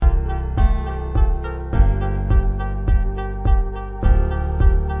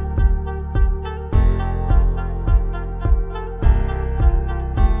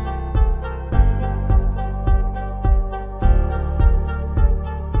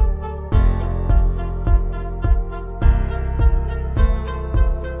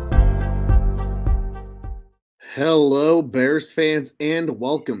Hello, Bears fans, and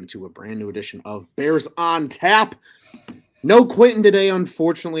welcome to a brand new edition of Bears on Tap. No Quentin today,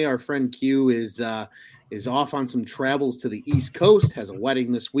 unfortunately. Our friend Q is off on some travels to the East Coast, has a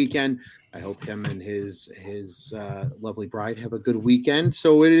wedding this weekend. I hope him and his lovely bride have a good weekend.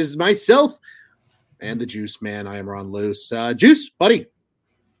 So it is myself and the Juice Man. I am Ron Luce. Juice, buddy.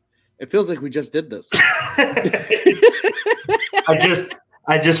 It feels like we just did this.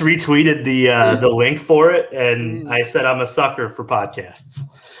 I just retweeted the link for it, and I said I'm a sucker for podcasts.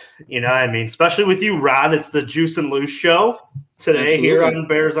 You know what I mean? Especially with you, Ron. It's the Juice and Loose show today. Absolutely. Here on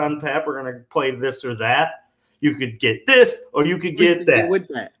Bears on Tap. We're going to play this or that. You could get this or you could get that. With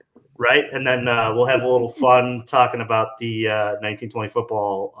that. Right? And then we'll have a little fun talking about the 1920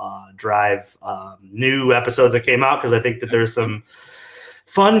 football drive new episode that came out, because I think that there's some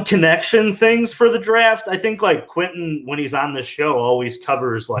fun connection things for the draft. I think like Quentin, when he's on this show, always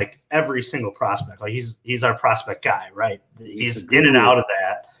covers like every single prospect. Like he's our prospect guy, right? He's in and out of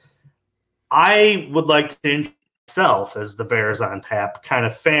that. I would like to introduce myself as the Bears on Tap kind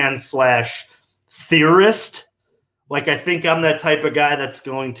of fan / theorist. Like I think I'm that type of guy that's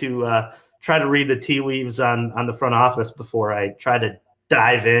going to try to read the tea leaves on the front office before I try to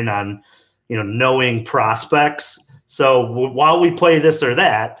dive in on, knowing prospects. So while we play this or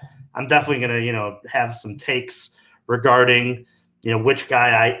that, I'm definitely going to, have some takes regarding, which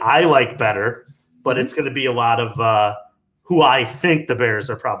guy I like better, but it's going to be a lot of who I think the Bears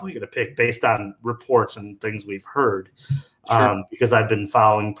are probably going to pick based on reports and things we've heard, because I've been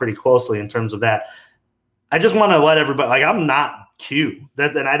following pretty closely in terms of that. I just want to let everybody, like, I'm not Q,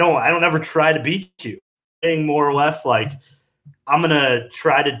 and I don't ever try to be Q. Saying more or less like I'm going to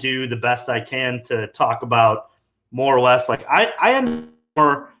try to do the best I can to talk about more or less, like I am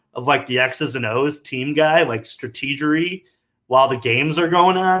more of like the X's and O's team guy, like strategery while the games are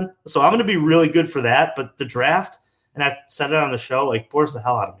going on. So I'm going to be really good for that. But the draft, and I've said it on the show, like bores the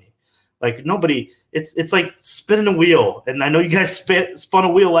hell out of me. Like nobody, it's like spinning a wheel. And I know you guys spun a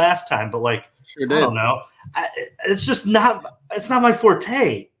wheel last time, but like, I don't know. It's just not, it's not my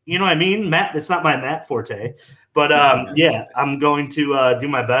forte. You know what I mean? Matt, it's not my Matt forte. But yeah, I'm going to do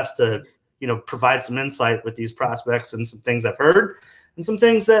my best to, provide some insight with these prospects and some things I've heard and some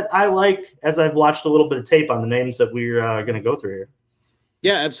things that I like as I've watched a little bit of tape on the names that we're going to go through here.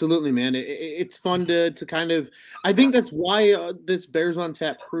 Yeah, absolutely, man. It's fun to kind of – I think that's why this Bears on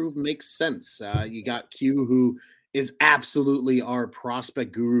Tap crew makes sense. You got Q, who is absolutely our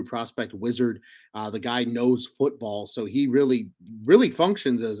prospect guru, prospect wizard. The guy knows football, so he really, really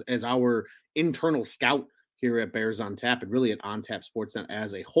functions as our internal scout here at Bears on Tap and really at On Tap Sportsnet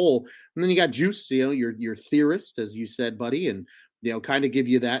as a whole. And then you got Juice, your theorist, as you said, buddy, and kind of give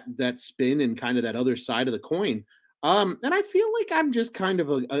you that spin and kind of that other side of the coin. And I feel like I'm just kind of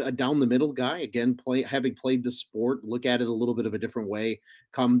a down the middle guy. Again, having played the sport, look at it a little bit of a different way,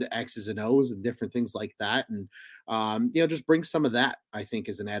 come to X's and O's and different things like that. And, just bring some of that, I think,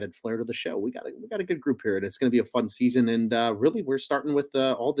 as an added flair to the show. We got a good group here, and it's going to be a fun season. And really, we're starting with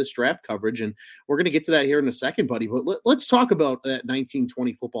all this draft coverage, and we're going to get to that here in a second, buddy. But let's talk about that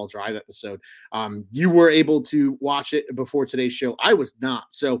 1920 football drive episode. You were able to watch it before today's show. I was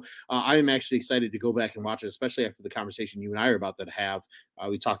not. So I am actually excited to go back and watch it, especially after the conversation you and I are about to have.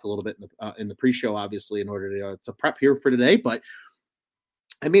 We talked a little bit in the pre-show, obviously, in order to prep here for today. But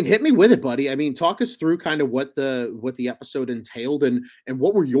I mean, hit me with it, buddy. I mean, talk us through kind of what the episode entailed and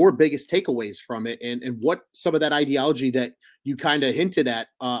what were your biggest takeaways from it, and what some of that ideology that you kind of hinted at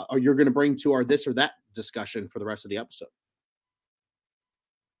are you're going to bring to our this or that discussion for the rest of the episode.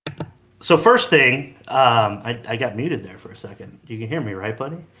 So first thing, I got muted there for a second. You can hear me, right,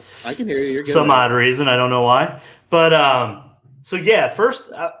 buddy? I can hear you. You're good. Some odd reason. I don't know why. But so, yeah,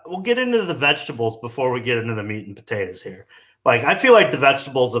 first we'll get into the vegetables before we get into the meat and potatoes here. Like, I feel like the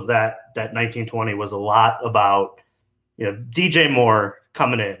vegetables of that 1920 was a lot about, DJ Moore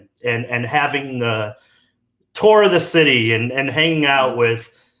coming in and having the tour of the city and hanging out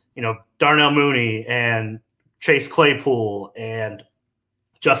with, Darnell Mooney and Chase Claypool and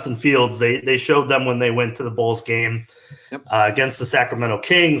Justin Fields. They showed them when they went to the Bulls game against the Sacramento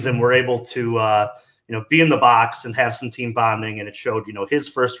Kings and were able to, be in the box and have some team bonding. And it showed, his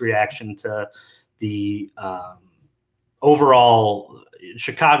first reaction to the overall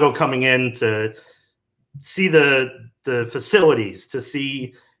Chicago coming in to see the facilities, to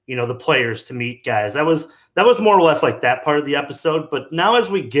see, the players, to meet guys. That was more or less like that part of the episode. But now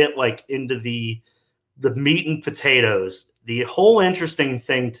as we get like into the meat and potatoes, the whole interesting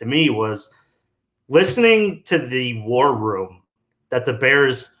thing to me was listening to the war room that the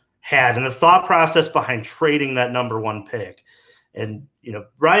Bears had and the thought process behind trading that number one pick. And,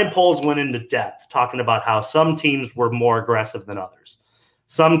 Ryan Poles went into depth talking about how some teams were more aggressive than others.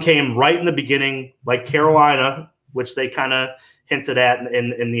 Some came right in the beginning, like Carolina, which they kind of hinted at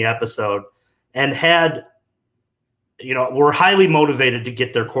in the episode, and had, were highly motivated to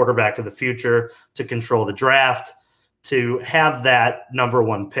get their quarterback of the future, to control the draft, to have that number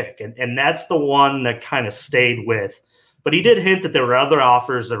one pick. And that's the one that kind of stayed with. But he did hint that there were other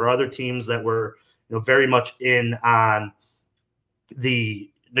offers, there were other teams that were, very much in on the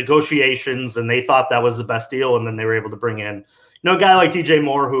negotiations, and they thought that was the best deal. And then they were able to bring in, a guy like DJ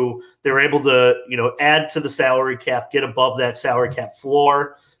Moore, who they were able to, add to the salary cap, get above that salary cap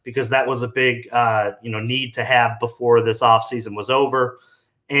floor, because that was a big, need to have before this offseason was over.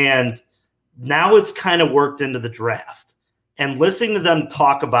 And now it's kind of worked into the draft. And listening to them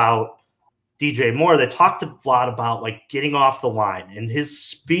talk about DJ Moore, they talked a lot about like getting off the line and his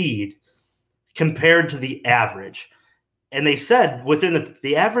speed compared to the average. And they said within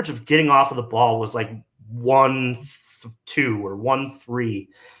the average of getting off of the ball was like 1.2 or 1.3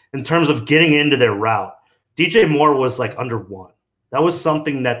 in terms of getting into their route. DJ Moore was like under 1. That was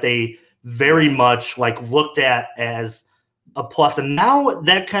something that they very much like looked at as a plus. And now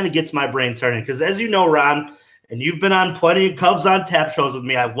that kind of gets my brain turning, because as you know, Ron, and you've been on plenty of Cubs on Tap shows with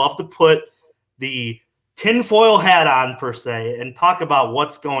me, I love to put the tinfoil hat on per se and talk about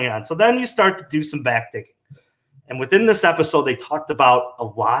what's going on. So then you start to do some back digging. And within this episode, they talked about a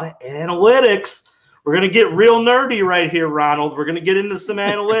lot of analytics. We're going to get real nerdy right here, Ronald. We're going to get into some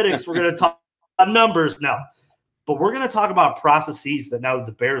analytics. We're going to talk about numbers now. But we're going to talk about processes that now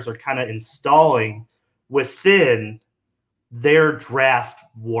the Bears are kind of installing within their draft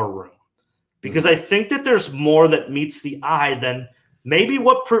war room. Because I think that there's more that meets the eye than maybe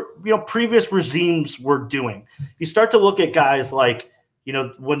what previous regimes were doing. You start to look at guys like,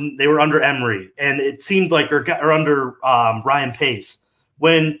 when they were under Emery, and it seemed like, or under Ryan Pace,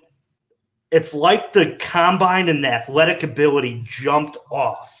 when it's like the combine and the athletic ability jumped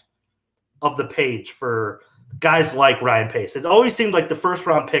off of the page for guys like Ryan Pace. It always seemed like the first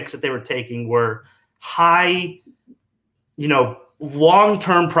round picks that they were taking were high,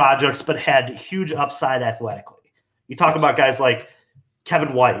 long-term projects, but had huge upside athletically. You talk about guys like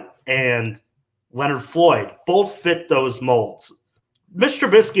Kevin White and Leonard Floyd, both fit those molds. Mitch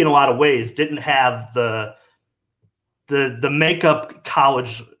Trubisky, in a lot of ways, didn't have the makeup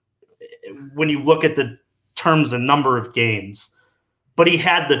college when you look at the terms and number of games, but he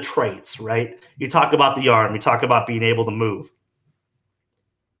had the traits, right? You talk about the arm, you talk about being able to move.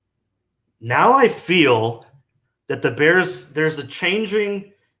 Now I feel that the Bears, there's a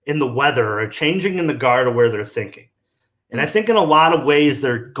changing in the weather, a changing in the guard of where they're thinking. And I think in a lot of ways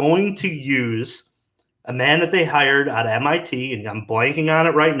they're going to use a man that they hired out of MIT, and I'm blanking on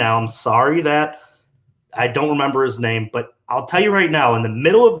it right now. I'm sorry that I don't remember his name, but I'll tell you right now, in the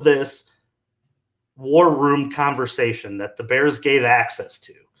middle of this war room conversation that the Bears gave access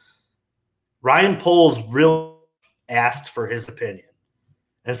to, Ryan Poles really asked for his opinion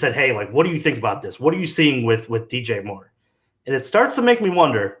and said, hey, like, what do you think about this? What are you seeing with DJ Moore? And it starts to make me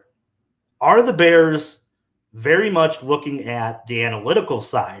wonder, are the Bears very much looking at the analytical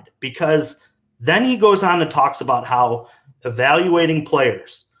side? Because then he goes on and talks about how evaluating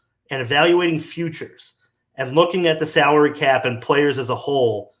players and evaluating futures and looking at the salary cap and players as a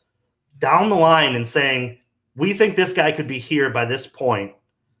whole down the line and saying, we think this guy could be here by this point,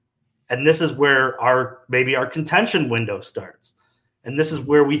 and this is where maybe our contention window starts. And this is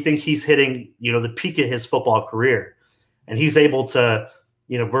where we think he's hitting, the peak of his football career. And he's able to,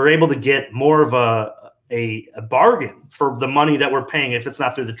 we're able to get more of a bargain for the money that we're paying if it's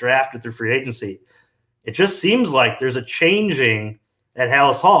not through the draft or through free agency. It just seems like there's a changing at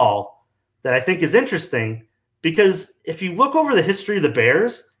Halas Hall that I think is interesting, because if you look over the history of the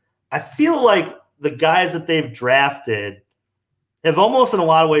Bears, I feel like the guys that they've drafted have almost in a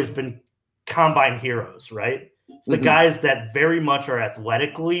lot of ways been combine heroes, right? It's the guys that very much are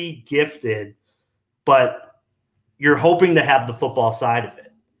athletically gifted, but you're hoping to have the football side of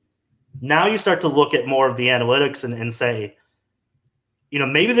it. Now you start to look at more of the analytics and say,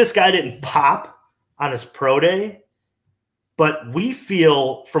 maybe this guy didn't pop on his pro day, but we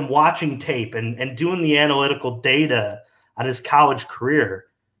feel from watching tape and doing the analytical data on his college career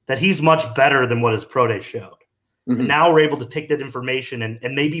that he's much better than what his pro day showed. And now we're able to take that information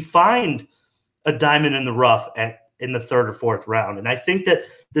and maybe find a diamond in the rough in the third or fourth round. And I think that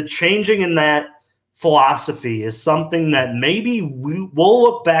the changing in that philosophy is something that maybe we'll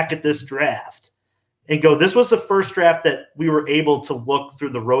look back at this draft and go, this was the first draft that we were able to look through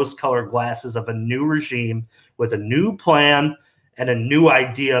the rose-colored glasses of a new regime with a new plan and a new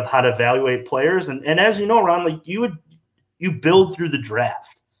idea of how to evaluate players. And as you know, Ron, like you you build through the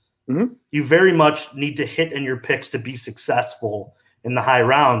draft. Mm-hmm. You very much need to hit in your picks to be successful in the high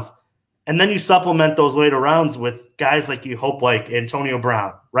rounds. And then you supplement those later rounds with guys like you hope, like Antonio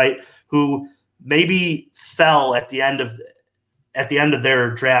Brown, right? Who maybe fell at the end of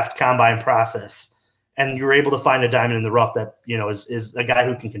their draft combine process. And you were able to find a diamond in the rough that, is a guy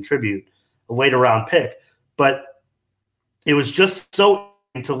who can contribute, a later round pick. But it was just so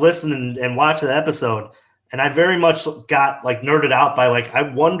to listen and watch the episode. And I very much got like nerded out by I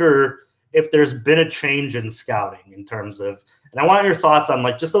wonder if there's been a change in scouting in terms of, and I want your thoughts on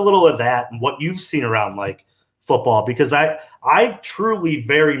just a little of that and what you've seen around football, because I truly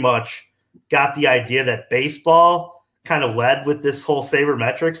very much got the idea that baseball kind of led with this whole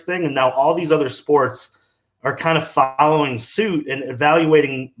sabermetrics thing. And now all these other sports are kind of following suit and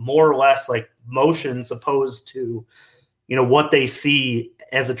evaluating more or less motions opposed to, what they see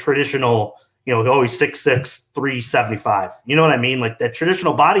as a traditional, always 6'6", 375. You know what I mean? That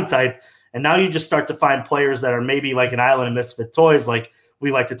traditional body type. And now you just start to find players that are maybe like an island of misfit toys, like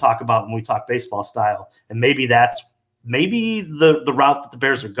we like to talk about when we talk baseball style. And maybe that's the route that the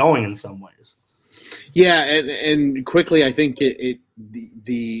Bears are going in some ways. Yeah, and quickly, I think the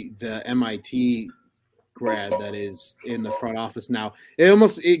MIT grad that is in the front office now,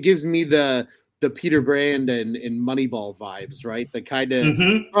 it gives me the Peter Brand and Moneyball vibes, right? The kind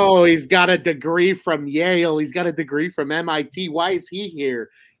of, he's got a degree from Yale, he's got a degree from MIT. Why is he here?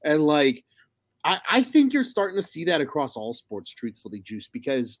 And I think you're starting to see that across all sports, truthfully, Juice,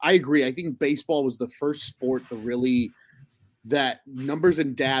 because I agree. I think baseball was the first sport to really, that numbers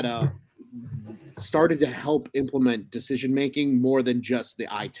and data started to help implement decision-making more than just the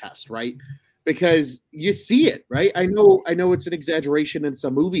eye test, right? Because you see it, right? I know it's an exaggeration in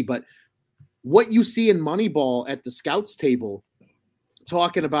some movie, but what you see in Moneyball at the scouts table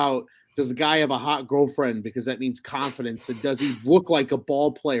talking about, does the guy have a hot girlfriend because that means confidence, and does he look like a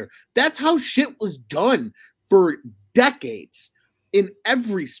ball player? That's how shit was done for decades in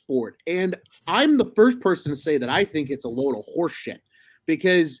every sport. And I'm the first person to say that I think it's a load of horse shit,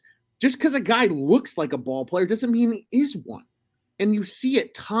 because just because a guy looks like a ball player doesn't mean he is one. And you see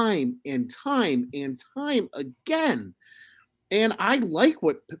it time and time and time again. And I like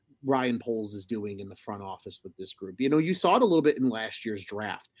what Ryan Poles is doing in the front office with this group. You saw it a little bit in last year's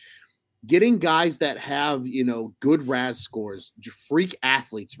draft. Getting guys that have, good RAS scores, freak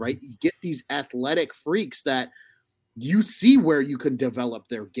athletes, right? Get these athletic freaks that you see where you can develop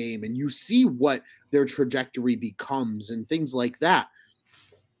their game and you see what their trajectory becomes and things like that.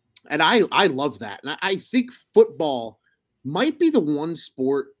 And I love that. And I think football might be the one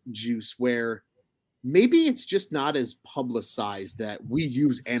sport, Juice, where maybe it's just not as publicized that we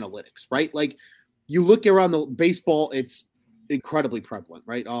use analytics, right? You look around the baseball, it's incredibly prevalent,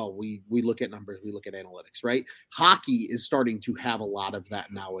 right? Oh, we look at numbers, we look at analytics, right? Hockey is starting to have a lot of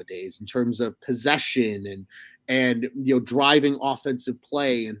that nowadays in terms of possession and driving offensive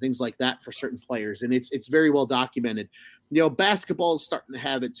play and things like that for certain players, and it's very well documented. Basketball is starting to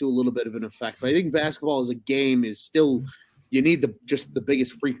have it to a little bit of an effect, but I think basketball as a game is still, you need the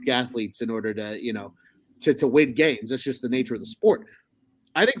biggest freak athletes in order to to win games. That's just the nature of the sport.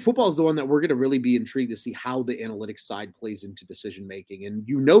 I think football is the one that we're going to really be intrigued to see how the analytics side plays into decision making. And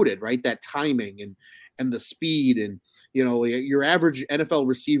you noted, right, that timing and the speed, and your average NFL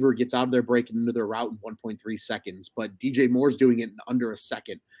receiver gets out of there breaking into their route in 1.3 seconds, but DJ Moore's doing it in under a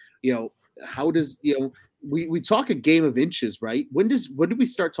second. How does we talk a game of inches, right? When do we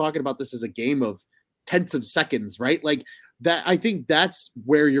start talking about this as a game of tenths of seconds, right? That, I think that's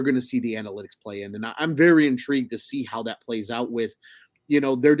where you're going to see the analytics play in, and I'm very intrigued to see how that plays out with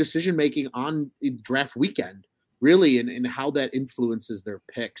their decision making on draft weekend, really, and how that influences their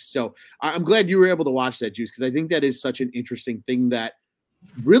picks. So I'm glad you were able to watch that, Juice, because I think that is such an interesting thing that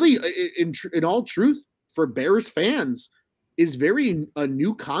really, in all truth, for Bears fans, is very a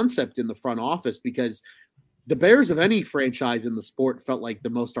new concept in the front office, because the Bears of any franchise in the sport felt like the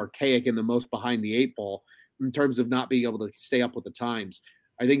most archaic and the most behind the eight ball in terms of not being able to stay up with the times.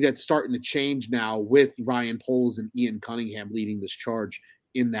 I think that's starting to change now with Ryan Poles and Ian Cunningham leading this charge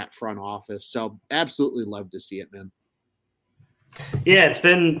in that front office. So absolutely love to see it, man. Yeah,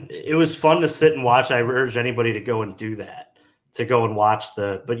 it was fun to sit and watch. I urge anybody to go and do that, to go and watch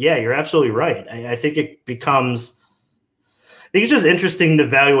but yeah, you're absolutely right. I think it becomes, I think it's just interesting to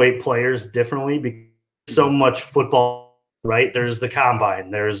evaluate players differently, because so much football, right? There's the combine,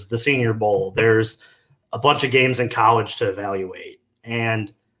 there's the Senior Bowl, there's a bunch of games in college to evaluate.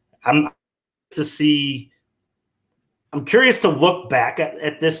 And I'm curious to look back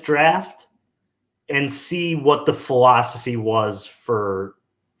at this draft and see what the philosophy was for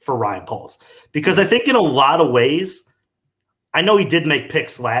Ryan Poles, because I think in a lot of ways I know he did make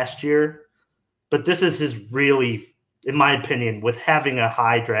picks last year, but this is his really, in my opinion, with having a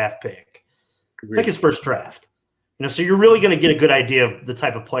high draft pick. It's like his first draft. So you're really going to get a good idea of the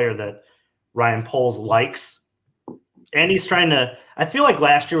type of player that Ryan Poles likes. And he's trying to – I feel like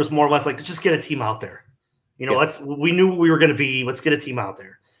last year was more or less like, just get a team out there. We knew what we were going to be. Let's get a team out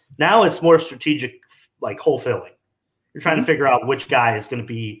there. Now it's more strategic, like hole filling. You're trying to figure out which guy is going to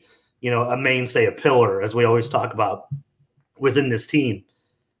be, a mainstay, a pillar, as we always talk about within this team.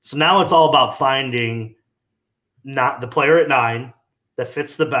 So now it's all about finding not the player at 9 that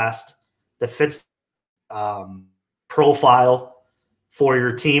fits the best, that fits profile for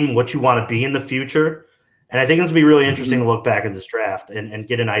your team, what you want to be in the future. And I think it's going to be really interesting to look back at this draft and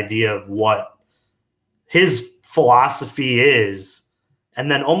get an idea of what his philosophy is,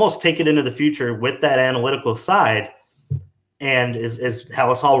 and then almost take it into the future with that analytical side. And as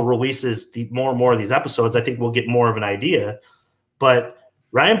Halas Hall releases more and more of these episodes, I think we'll get more of an idea. But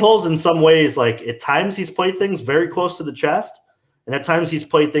Ryan Poles, in some ways, like at times he's played things very close to the chest, and at times he's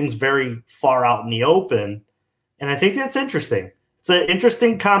played things very far out in the open. And I think that's interesting. It's an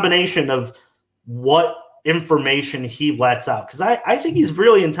interesting combination of what information he lets out, because I think he's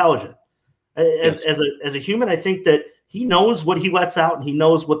really intelligent. As a human, I think that he knows what he lets out, and he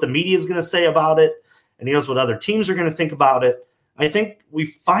knows what the media is going to say about it, and he knows what other teams are going to think about it. I think we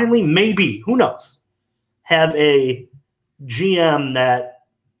finally, maybe, who knows, have a GM that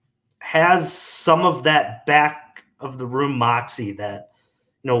has some of that back of the room moxie that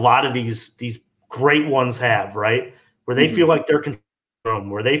a lot of these great ones have, right? Where they feel like they're controlling the room,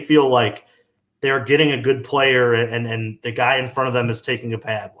 where they feel like they're getting a good player and the guy in front of them is taking a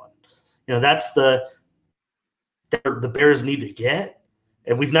bad one. That's the Bears need to get,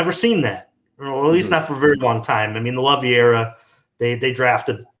 and we've never seen that, or at least not for a very long time. I mean, the Lovie era, they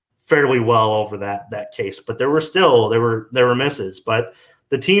drafted fairly well over that case, but there were misses. But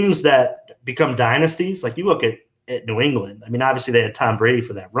the teams that become dynasties, like you look at New England, I mean, obviously they had Tom Brady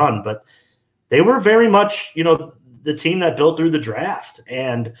for that run, but they were very much, the team that built through the draft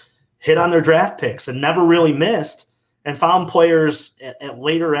and hit on their draft picks and never really missed, and found players at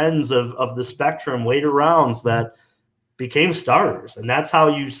later ends of the spectrum, later rounds, that became starters. And that's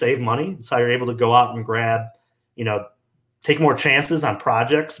how you save money. That's how you're able to go out and grab, take more chances on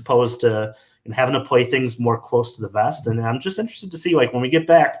projects opposed to having to play things more close to the vest. And I'm just interested to see, like, when we get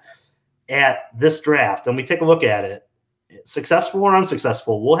back at this draft and we take a look at it, successful or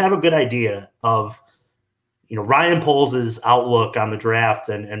unsuccessful, we'll have a good idea of, Ryan Poles' outlook on the draft,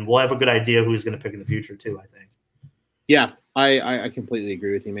 and we'll have a good idea who he's going to pick in the future too, I think. Yeah, I completely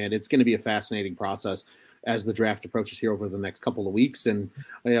agree with you, man. It's going to be a fascinating process as the draft approaches here over the next couple of weeks, and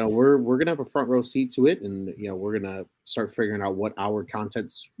we're going to have a front row seat to it, and we're going to start figuring out what our content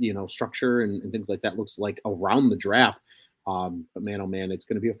structure and things like that looks like around the draft. But man, oh man, it's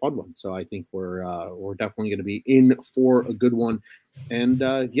going to be a fun one. So I think we're definitely going to be in for a good one, and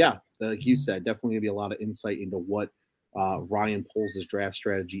like you said, definitely going to be a lot of insight into what Ryan Poles' draft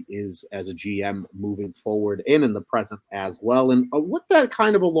strategy is as a GM moving forward and in the present as well. And what that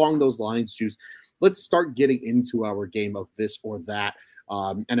kind of along those lines, Juice, let's start getting into our game of this or that.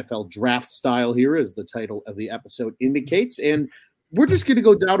 NFL draft style here, as the title of the episode indicates. And we're just going to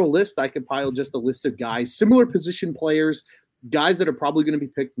go down a list. I compiled just a list of guys, similar position players, guys that are probably going to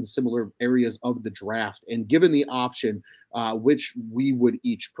be picked in similar areas of the draft, and given the option, which we would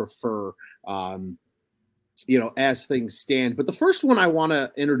each prefer, as things stand. But the first one I want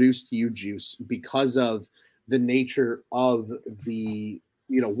to introduce to you, Juice, because of the nature of the,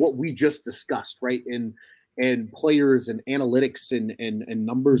 what we just discussed, right? And players and analytics and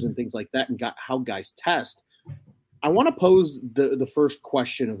numbers and things like that, and how guys test. I want to pose the first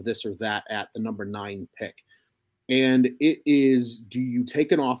question of this or that at the number 9 pick. And it is, do you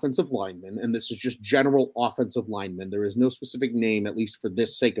take an offensive lineman? And this is just general offensive lineman. There is no specific name, at least for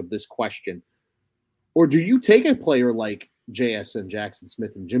this sake of this question. Or do you take a player like JSN, Jackson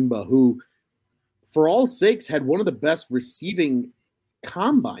Smith-Njigba, who, for all sakes, had one of the best receiving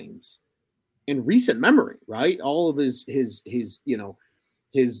combines in recent memory, right? All of his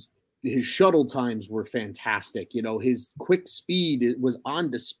shuttle times were fantastic. His quick speed was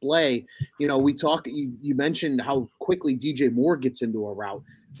on display. You mentioned how quickly DJ Moore gets into a route.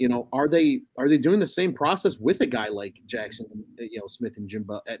 Are they doing the same process with a guy like Jackson,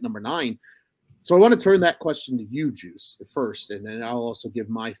 Smith-Njigba at number 9? So I want to turn that question to you, Juice, first, and then I'll also give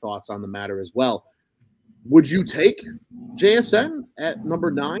my thoughts on the matter as well. Would you take JSN at number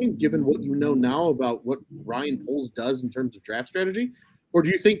 9, given what you know now about what Ryan Poles does in terms of draft strategy? Or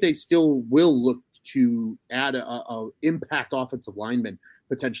do you think they still will look to add a impact offensive lineman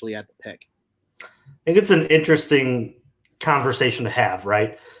potentially at the pick? I think it's an interesting conversation to have,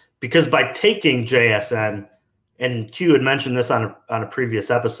 right? Because by taking JSN, and Q had mentioned this on a previous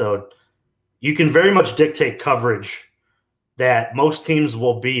episode, you can very much dictate coverage that most teams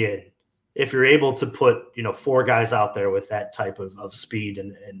will be in if you're able to put, 4 guys out there with that type of speed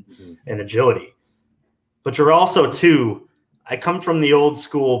and agility. But you're also, too, I come from the old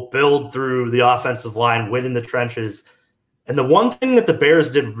school build through the offensive line, win in the trenches. And the one thing that the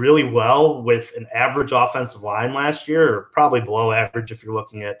Bears did really well with an average offensive line last year, or probably below average if you're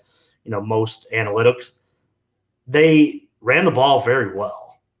looking at, most analytics, they ran the ball very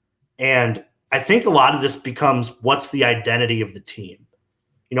well. And I think a lot of this becomes what's the identity of the team.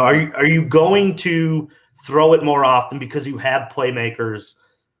 Are you going to throw it more often because you have playmakers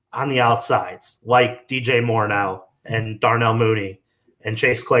on the outsides like DJ Moore now and Darnell Mooney and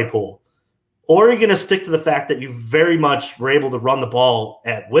Chase Claypool? Or are you going to stick to the fact that you very much were able to run the ball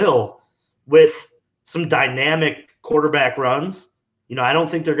at will with some dynamic quarterback runs? I don't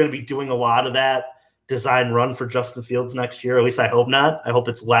think they're going to be doing a lot of that design run for Justin Fields next year. At least I hope not. I hope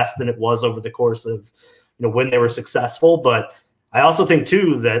it's less than it was over the course of, when they were successful. But I also think,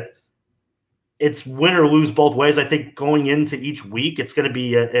 too, that it's win or lose both ways. I think going into each week, it's going to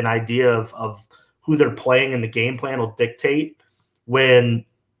be an idea of who they're playing, and the game plan will dictate when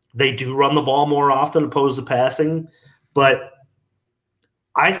they do run the ball more often opposed to passing. But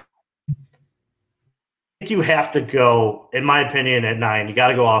I think you have to go, in my opinion, at 9. You got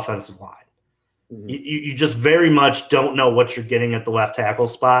to go offensive line. Mm-hmm. You just very much don't know what you're getting at the left tackle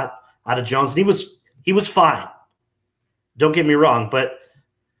spot out of Jones. And he was fine. Don't get me wrong, but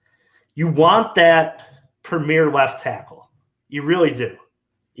you want that premier left tackle. You really do.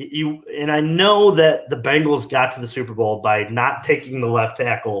 And I know that the Bengals got to the Super Bowl by not taking the left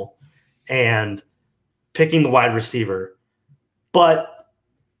tackle and picking the wide receiver. But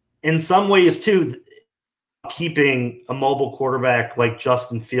in some ways, too, keeping a mobile quarterback like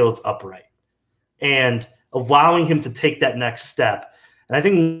Justin Fields upright and allowing him to take that next step. And I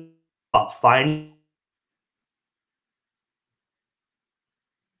think finding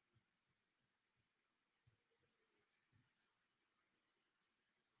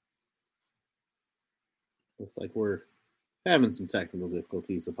looks like we're having some technical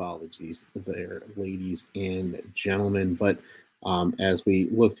difficulties. Apologies there, ladies and gentlemen. But as we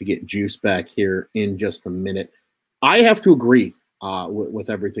look to get Juice back here in just a minute, I have to agree with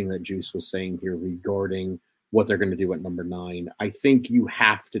everything that Juice was saying here regarding what they're going to do at number 9. I think you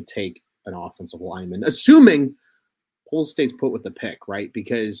have to take an offensive lineman, assuming Pole State's put with the pick, right?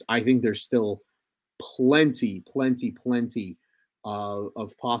 Because I think there's still plenty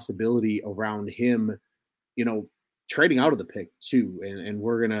of possibility around him, trading out of the pick too. And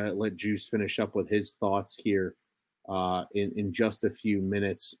we're going to let Juice finish up with his thoughts here in just a few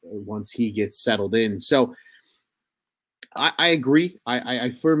minutes once he gets settled in. So I agree. I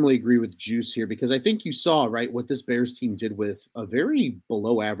firmly agree with Juice here, because I think you saw, right, what this Bears team did with a very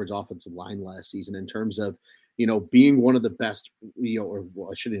below average offensive line last season in terms of, being one of the best, or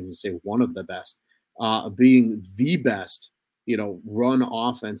I shouldn't even say one of the best, being the best, run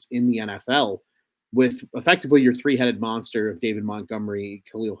offense in the NFL, with effectively your 3-headed monster of David Montgomery,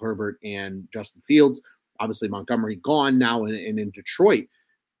 Khalil Herbert, and Justin Fields. Obviously, Montgomery gone now and in Detroit.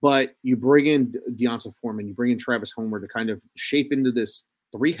 But you bring in Deonta Foreman, you bring in Travis Homer to kind of shape into this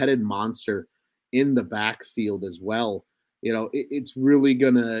 3-headed monster in the backfield as well. It's really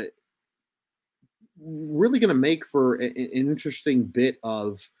gonna make for an interesting bit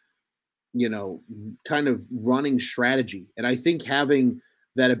of, kind of running strategy. And I think having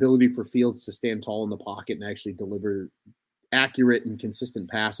that ability for Fields to stand tall in the pocket and actually deliver accurate and consistent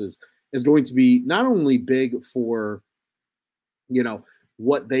passes is going to be not only big for,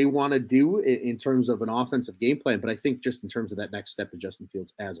 what they want to do in terms of an offensive game plan, but I think just in terms of that next step of Justin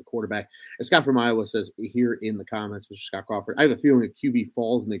Fields as a quarterback. And Scott from Iowa says here in the comments, Mr. Scott Crawford, I have a feeling that QB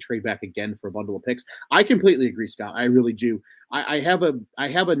falls and they trade back again for a bundle of picks. I completely agree, Scott. I really do. I have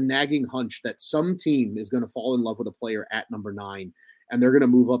a nagging hunch that some team is going to fall in love with a player at number 9, and they're going to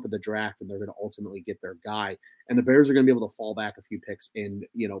move up in the draft, and they're going to ultimately get their guy. And the Bears are going to be able to fall back a few picks and,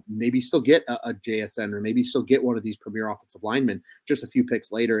 maybe still get a JSN, or maybe still get one of these premier offensive linemen just a few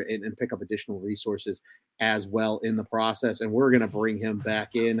picks later and pick up additional resources as well in the process. And we're going to bring him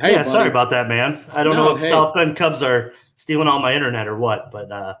back in. Hey, yeah, sorry about that, man. I don't know if South Bend Cubs are stealing all my internet or what, but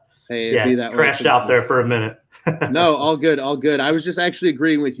hey, it'd be that crashed out there for a minute. No, all good. I was just actually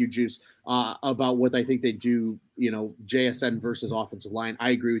agreeing with you, Juice, about what I think they do, JSN versus offensive line.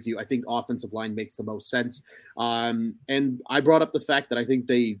 I agree with you. I think offensive line makes the most sense. And I brought up the fact that I think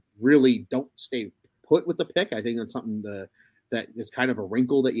they really don't stay put with the pick. I think that's something the that is kind of a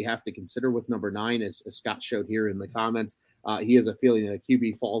wrinkle that you have to consider with number 9, as Scott showed here in the comments. He has a feeling that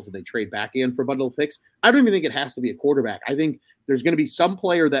QB falls and they trade back in for bundle picks. I don't even think it has to be a quarterback. I think there's going to be some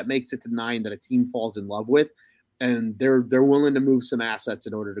player that makes it to 9 that a team falls in love with, and they're willing to move some assets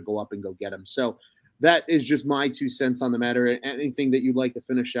in order to go up and go get them. So that is just my 2 cents on the matter. Anything that you'd like to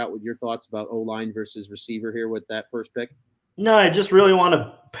finish out with your thoughts about O-line versus receiver here with that first pick? No, I just really want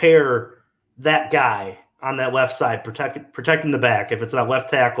to pair that guy on that left side, protecting the back. If it's not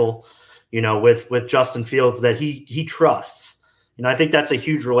left tackle, with Justin Fields that he trusts. I think that's a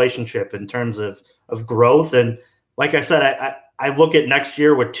huge relationship in terms of growth. And like I said, I look at next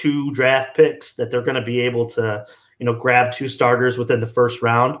year with 2 draft picks that they're going to be able to, grab 2 starters within the first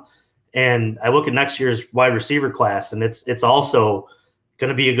round. And I look at next year's wide receiver class, and it's also going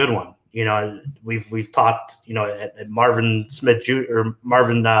to be a good one. We've talked, at Marvin Smith Jr. or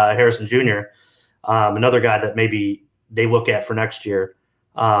Marvin Harrison Jr., another guy that maybe they look at for next year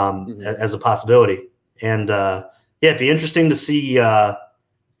as a possibility. And it'd be interesting to see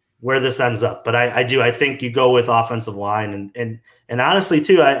where this ends up. But I think you go with offensive line, and honestly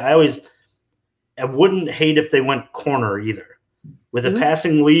too, I wouldn't hate if they went corner either. With a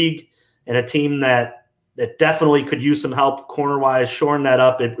passing league and a team that definitely could use some help corner-wise, shoring that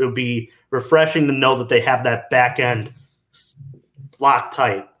up, it would be refreshing to know that they have that back end locked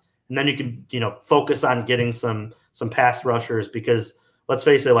tight. And then you can, focus on getting some pass rushers, because let's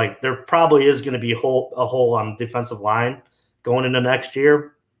face it, like, there probably is going to be a hole on the defensive line going into next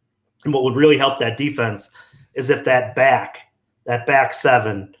year. And what would really help that defense is if that back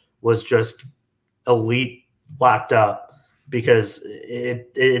 7 was just elite, locked up, because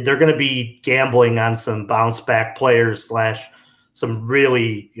they're going to be gambling on some bounce back players / some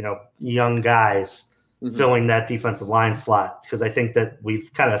really, young guys filling that defensive line slot. Because I think that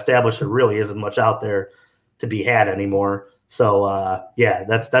we've kind of established there really isn't much out there to be had anymore. So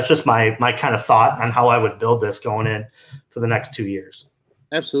that's just my kind of thought on how I would build this going in to the next 2 years.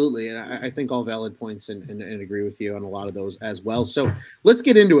 Absolutely. And I think all valid points and agree with you on a lot of those as well. So let's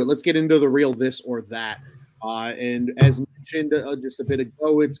get into it. Let's get into the real this or that. And as mentioned just a bit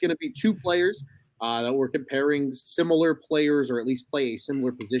ago, it's going to be 2 players that we're comparing, similar players, or at least play a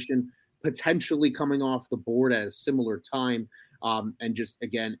similar position, potentially coming off the board at a similar time. And just,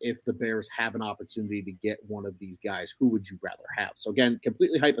 again, if the Bears have an opportunity to get one of these guys, who would you rather have? So, again,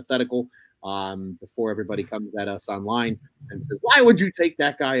 completely hypothetical before everybody comes at us online and says, why would you take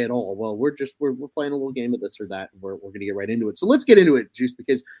that guy at all? Well, we're playing a little game of this or that. And we're going to get right into it. So let's get into it, Juice,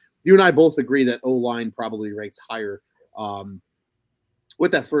 because you and I both agree that O-line probably ranks higher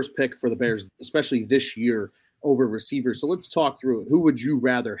with that first pick for the Bears, especially this year, over receivers. So let's talk through it. Who would you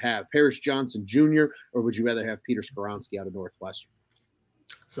rather have, Paris Johnson Jr., or would you rather have Peter Skoronski out of Northwestern?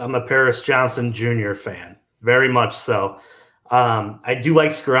 So I'm a Paris Johnson Jr. fan, very much so. I do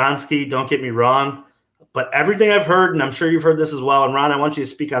like Skoronski, don't get me wrong, but everything I've heard, and I'm sure you've heard this as well, and Ron, I want you to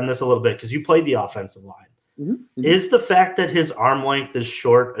speak on this a little bit because you played the offensive line. Mm-hmm. Is the fact that his arm length is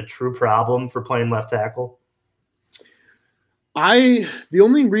short a true problem for playing left tackle? The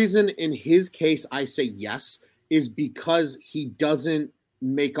only reason in his case I say yes is because he doesn't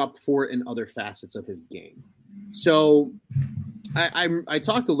make up for it in other facets of his game. So I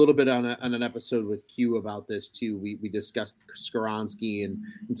talked a little bit on an episode with Q about this too. We discussed Skoronski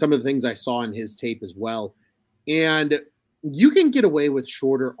and some of the things I saw in his tape as well. And you can get away with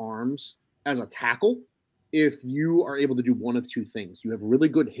shorter arms as a tackle if you are able to do one of 2 things. You have really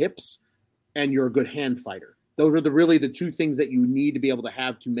good hips and you're a good hand fighter. Those are really the 2 things that you need to be able to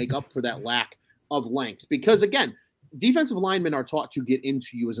have to make up for that lack of length. Because, again, defensive linemen are taught to get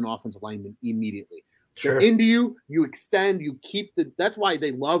into you as an offensive lineman immediately. Sure. They're into you, you extend, you keep that's why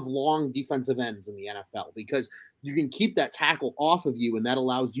they love long defensive ends in the NFL, because you can keep that tackle off of you, and that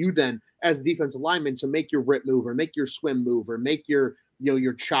allows you then, as a defensive lineman, to make your rip move or make your swim move or make your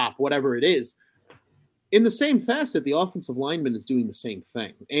chop, whatever it is. In the same facet, the offensive lineman is doing the same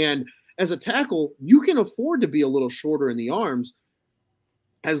thing. And as a tackle, you can afford to be a little shorter in the arms,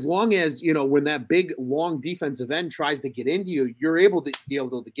 as long as, when that big, long defensive end tries to get into you, you're able to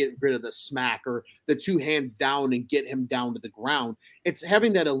get rid of the smack or the 2 hands down and get him down to the ground. It's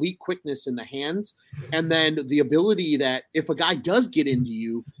having that elite quickness in the hands, and then the ability that if a guy does get into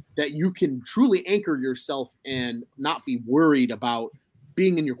you, that you can truly anchor yourself and not be worried about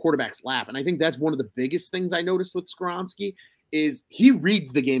being in your quarterback's lap. And I think that's one of the biggest things I noticed with Skoronski is he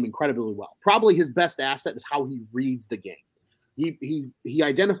reads the game incredibly well. Probably his best asset is how he reads the game. He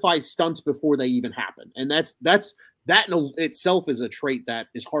identifies stunts before they even happen. And that in itself is a trait that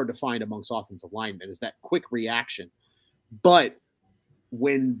is hard to find amongst offensive linemen, is that quick reaction. But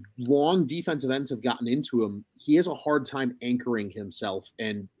when long defensive ends have gotten into him, he has a hard time anchoring himself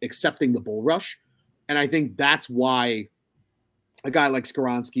and accepting the bull rush. And I think that's why a guy like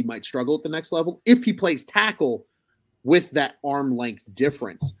Skoronski might struggle at the next level if he plays tackle with that arm length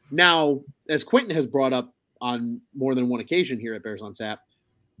difference. Now, as Quentin has brought up on more than one occasion here at Bears on Tap,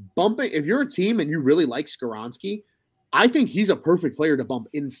 bumping, if you're a team and you really like Skoronski, I think he's a perfect player to bump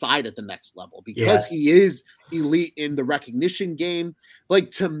inside at the next level because he is elite in the recognition game. Like,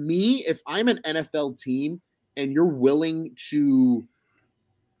 to me, if I'm an NFL team and you're willing to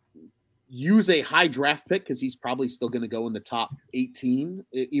use a high draft pick, because he's probably still going to go in the top 18,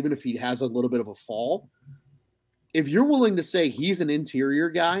 even if he has a little bit of a fall. If you're willing to say he's an interior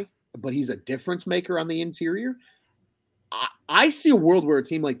guy, but he's a difference maker on the interior, I see a world where a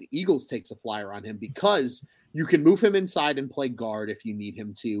team like the Eagles takes a flyer on him because you can move him inside and play guard if you need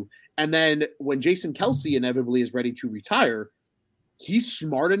him to. And then when Jason Kelce inevitably is ready to retire, he's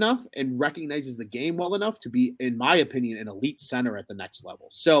smart enough and recognizes the game well enough to be, in my opinion, an elite center at the next level.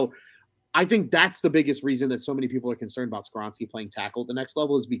 So I think that's the biggest reason that so many people are concerned about Skoronski playing tackle at the next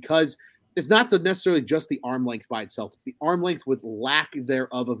level, is because it's not necessarily just the arm length by itself. It's the arm length with lack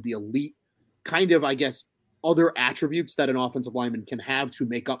thereof of the elite kind of, I guess, other attributes that an offensive lineman can have to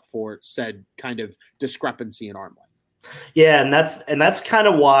make up for said kind of discrepancy in arm length. Yeah, and that's kind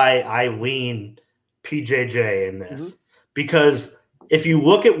of why I lean PJJ in this. Because if you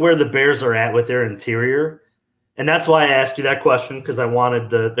look at where the Bears are at with their interior, and that's why I asked you that question, because I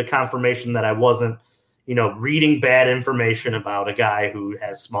wanted the confirmation that I wasn't, reading bad information about a guy who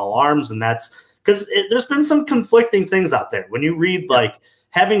has small arms. And that's because there's been some conflicting things out there. When you read like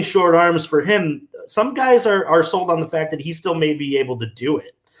having short arms for him, some guys are sold on the fact that he still may be able to do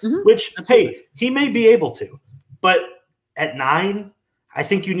it, which, hey, he may be able to. But at 9, I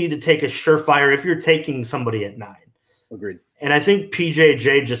think you need to take a surefire if you're taking somebody at 9. Agreed. And I think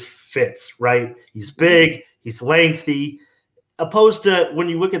PJJ just fits, right? He's big, he's lengthy. Opposed to when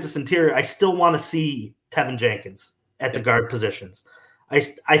you look at this interior, I still want to see Tevin Jenkins at the guard positions.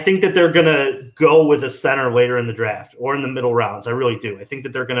 I think that they're going to go with a center later in the draft or in the middle rounds. I really do. I think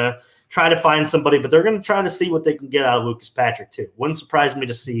that they're going to try to find somebody, but they're going to try to see what they can get out of Lucas Patrick too. Wouldn't surprise me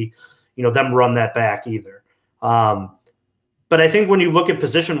to see, them run that back either. But I think when you look at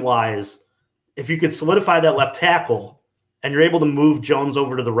position-wise, if you could solidify that left tackle and you're able to move Jones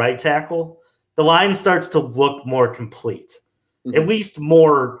over to the right tackle, the line starts to look more complete, at least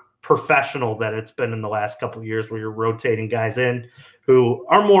more professional than it's been in the last couple of years, where you're rotating guys in who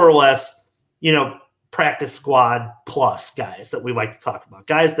are more or less, practice squad plus guys that we like to talk about,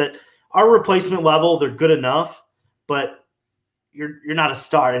 guys that are replacement level. They're good enough, but you're not a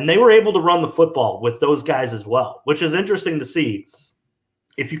star. And they were able to run the football with those guys as well, which is interesting to see.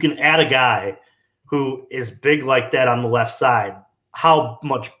 If you can add a guy who is big like that on the left side, how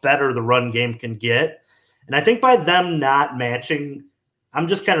much better the run game can get. And I think by them not matching, I'm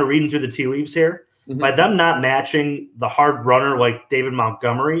just kind of reading through the tea leaves here, by them not matching the hard runner like David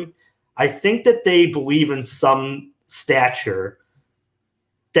Montgomery, I think that they believe in some stature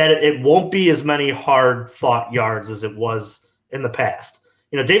that it won't be as many hard fought yards as it was in the past.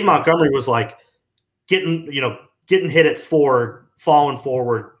 David Montgomery was like getting hit at 4, falling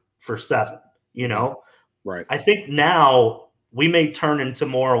forward for 7, Right. I think now we may turn into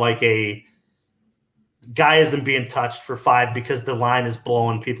more like a guy isn't being touched for 5 because the line is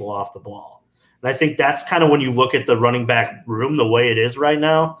blowing people off the ball. And I think that's kind of when you look at the running back room, the way it is right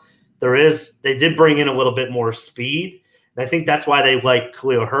now, they did bring in a little bit more speed. And I think that's why they like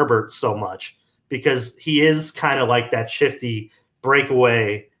Khalil Herbert so much, because he is kind of like that shifty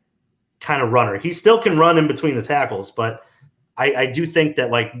breakaway kind of runner. He still can run in between the tackles, but I do think that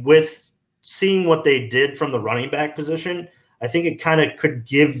like with seeing what they did from the running back position, I think it kind of could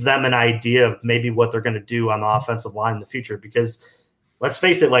give them an idea of maybe what they're going to do on the offensive line in the future, because let's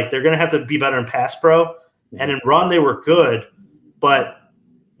face it, like they're going to have to be better in pass pro, and in run they were good, but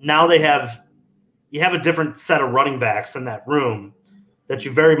now you have a different set of running backs in that room that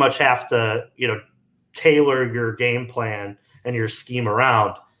you very much have to, tailor your game plan and your scheme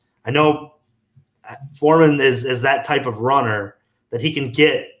around. I know Foreman is that type of runner that he can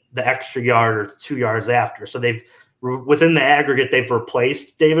get the extra yard or 2 yards after. So within the aggregate, they've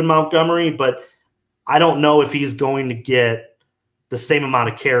replaced David Montgomery, but I don't know if he's going to get the same amount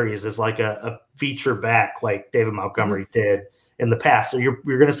of carries as like a feature back like David Montgomery did in the past. So you're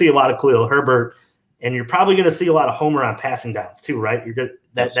going to see a lot of Khalil Herbert, and you're probably going to see a lot of Homer on passing downs too, right? You're good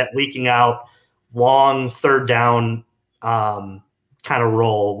that leaking out long third down kind of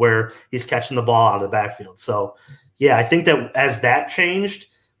role where he's catching the ball out of the backfield. So yeah, I think that as that changed,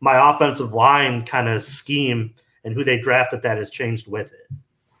 my offensive line kind of scheme and who they drafted that has changed with it.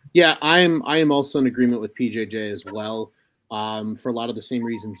 Yeah, I am also in agreement with PJJ as well. For a lot of the same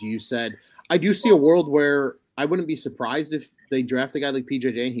reasons you said. I do see a world where I wouldn't be surprised if they draft a guy like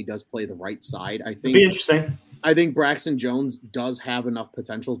PJJ and he does play the right side. It'd be interesting. I think Braxton Jones does have enough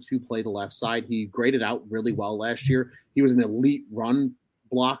potential to play the left side. He graded out really well last year. He was an elite run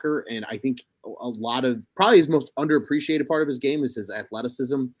blocker, and I think a lot of probably his most underappreciated part of his game is his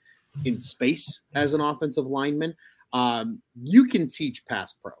athleticism in space as an offensive lineman. You can teach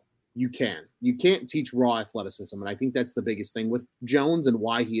pass pro. You can. You can't teach raw athleticism, and I think that's the biggest thing with Jones and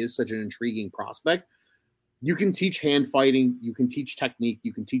why he is such an intriguing prospect. You can teach hand fighting, you can teach technique,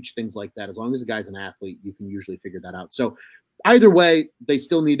 you can teach things like that. As long as the guy's an athlete, you can usually figure that out. So either way, they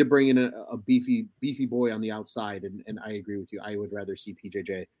still need to bring in a beefy boy on the outside, and I agree with you. I would rather see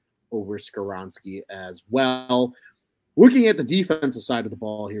PJJ over Skoronski as well. Looking at the defensive side of the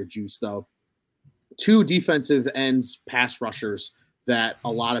ball here, Juice, though, two defensive ends, pass rushers that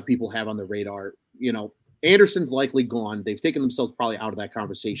a lot of people have on the radar. You know, Anderson's likely gone. They've taken themselves probably out of that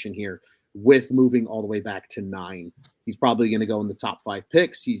conversation here with moving all the way back to 9. He's probably going to go in the top 5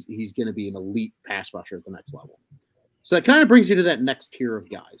 picks. He's going to be an elite pass rusher at the next level. So that kind of brings you to that next tier of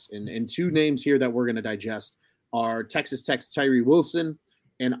guys. And two names here that we're going to digest are Texas Tech's Tyree Wilson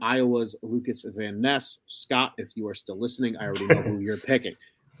and Iowa's Lucas Van Ness. Scott, if you are still listening, I already know who you're picking.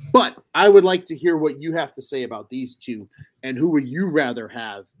 But I would like to hear what you have to say about these two, and who would you rather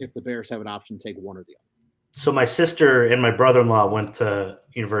have if the Bears have an option to take one or the other? So my sister and my brother-in-law went to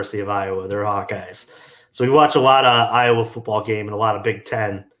University of Iowa. They're Hawkeyes. So we watch a lot of Iowa football game and a lot of Big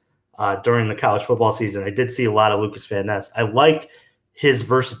Ten during the college football season. I did see a lot of Lucas Van Ness. I like his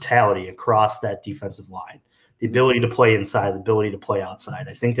versatility across that defensive line, the ability to play inside, the ability to play outside.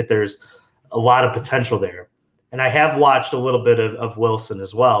 I think that there's a lot of potential there. And I have watched a little bit of Wilson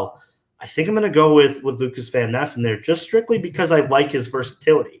as well. I think I'm going to go with Lucas Van Ness in there just strictly because I like his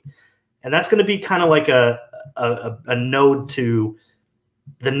versatility. And that's going to be kind of like a node to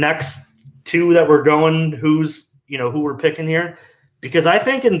the next two that we're going, who we're picking here. Because I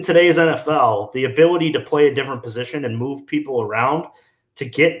think in today's NFL, the ability to play a different position and move people around to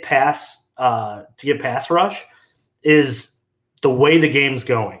get pass rush is the way the game's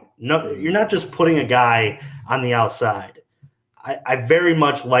going. No, you're not just putting a guy on the outside. I very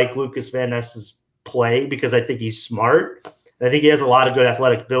much like Lucas Van Ness's play because I think he's smart. And I think he has a lot of good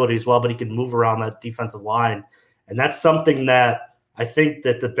athletic ability as well, but he can move around that defensive line. And that's something that I think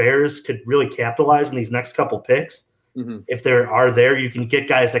that the Bears could really capitalize in these next couple picks. Mm-hmm. If there are there, you can get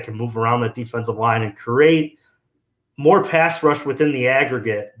guys that can move around that defensive line and create more pass rush within the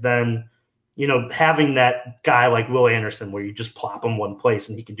aggregate than, having that guy like Will Anderson where you just plop him one place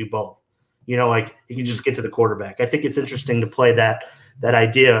and he can do both. Like he can just get to the quarterback. I think it's interesting to play that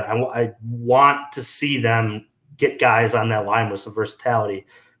idea. I want to see them get guys on that line with some versatility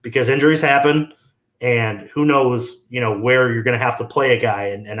because injuries happen and who knows, where you're going to have to play a guy.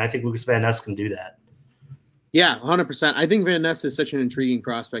 And I think Lucas Van Ness can do that. Yeah, 100%. I think Van Ness is such an intriguing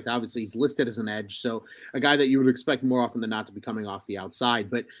prospect. Obviously, he's listed as an edge, so a guy that you would expect more often than not to be coming off the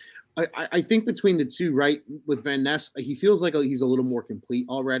outside. But I think between the two, right, with Van Ness, he feels like he's a little more complete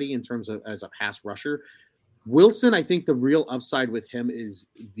already in terms of as a pass rusher. Wilson, I think the real upside with him is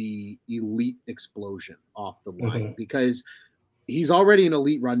the elite explosion off the line because he's already an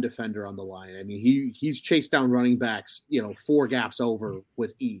elite run defender on the line. I mean, he's chased down running backs, 4 gaps over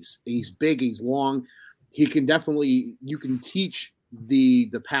with ease. He's big, he's long. He can definitely – you can teach the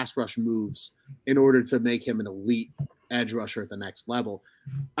pass rush moves in order to make him an elite edge rusher at the next level.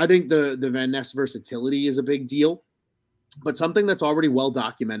 I think the Van Ness versatility is a big deal. But something that's already well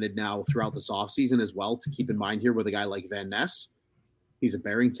documented now throughout this offseason as well to keep in mind here with a guy like Van Ness, he's a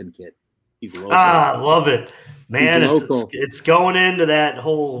Barrington kid. He's local. I love it. Man, it's going into that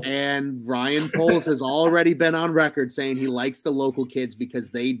whole. And Ryan Poles has already been on record saying he likes the local kids because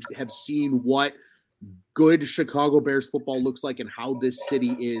they have seen what good Chicago Bears football looks like and how this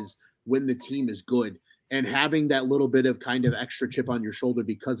city is when the team is good. And having that little bit of kind of extra chip on your shoulder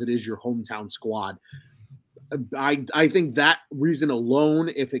because it is your hometown squad. I think that reason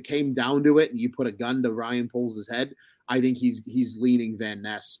alone, if it came down to it and you put a gun to Ryan Poles' head, I think he's leaning Van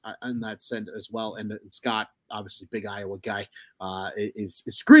Ness on that sense as well. And Scott, obviously big Iowa guy, is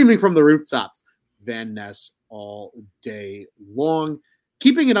screaming from the rooftops, Van Ness all day long.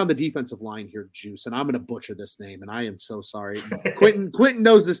 Keeping it on the defensive line here, Juice, and I'm going to butcher this name, and I am so sorry. Quentin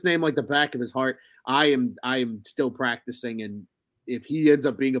knows this name like the back of his heart. I am still practicing, and if he ends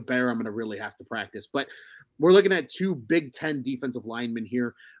up being a Bear, I'm going to really have to practice. But we're looking at 2 Big Ten defensive linemen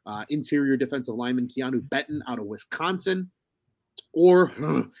here. Interior defensive lineman Keanu Benton out of Wisconsin, or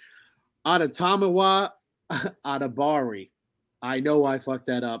out of Tamawa Adabari. I know I fucked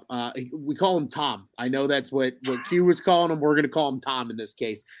that up. We call him Tom. I know that's what Q was calling him. We're going to call him Tom in this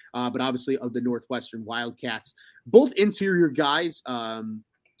case. But obviously of the Northwestern Wildcats, both interior guys.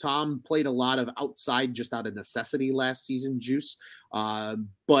 Tom played a lot of outside just out of necessity last season, Juice.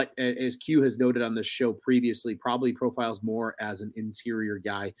 But as Q has noted on this show previously, probably profiles more as an interior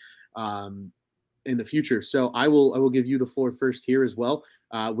guy in the future. So I will give you the floor first here as well.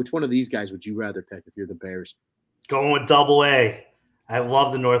 Which one of these guys would you rather pick if you're the Bears? Going with AA. I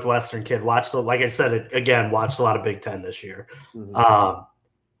love the Northwestern kid. Like I said, again, watched a lot of Big Ten this year. Mm-hmm.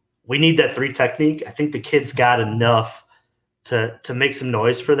 We need that 3 technique. I think the kid's got enough to make some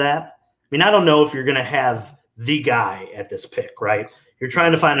noise for that. I mean, I don't know if you're going to have the guy at this pick, right? You're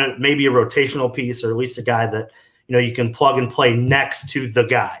trying to find maybe a rotational piece, or at least a guy that, you can plug and play next to the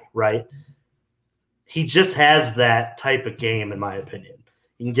guy, right? He just has that type of game, in my opinion.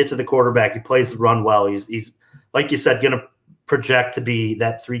 You can get to the quarterback. He plays the run well. He's like you said, going to project to be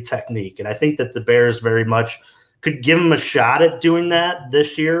that 3 technique. And I think that the Bears very much could give him a shot at doing that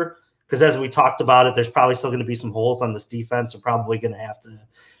this year, because as we talked about it, there's probably still going to be some holes on this defense. They're probably going to have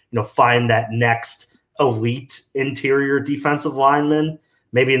to, find that next elite interior defensive lineman,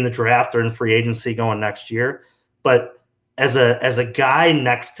 maybe in the draft or in free agency going next year. But as a guy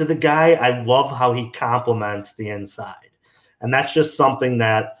next to the guy, I love how he complements the inside. And that's just something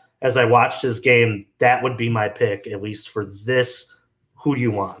that, as I watched his game, that would be my pick, at least for this. Who do you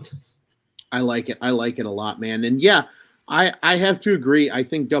want? I like it. I like it a lot, man. And yeah, I have to agree. I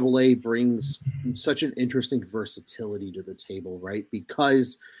think AA brings such an interesting versatility to the table, right?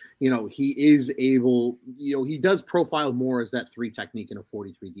 Because, he is able, he does profile more as that 3 technique in a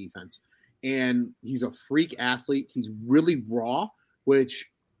 43 defense. And he's a freak athlete. He's really raw,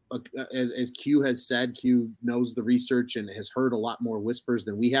 which as Q has said, Q knows the research and has heard a lot more whispers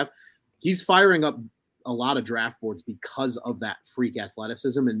than we have. He's firing up a lot of draft boards because of that freak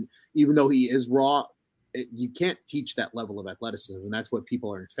athleticism. And even though he is raw, you can't teach that level of athleticism. And that's what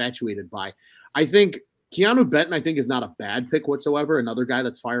people are infatuated by. I think Keanu Benton, is not a bad pick whatsoever. Another guy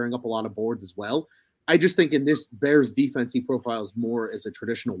that's firing up a lot of boards as well. I just think in this Bears defense, he profiles more as a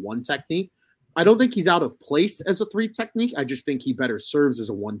traditional 1 technique. I don't think he's out of place as a 3 technique. I just think he better serves as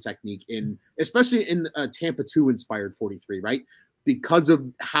a 1 technique, especially in a Tampa 2 inspired 43, right? Because of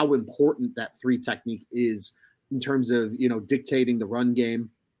how important that 3 technique is in terms of, dictating the run game,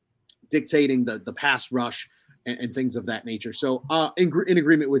 dictating the pass rush and things of that nature. So in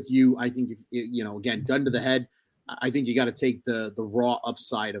agreement with you, I think, if, again, gun to the head, I think you got to take the raw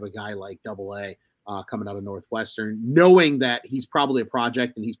upside of a guy like AA. Coming out of Northwestern, knowing that he's probably a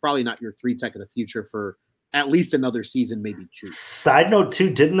project and he's probably not your 3 tech of the future for at least another season, maybe 2. Side note, too,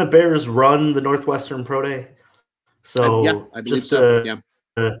 didn't the Bears run the Northwestern Pro Day? So I believe so.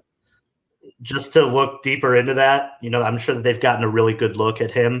 Just to look deeper into that, I'm sure that they've gotten a really good look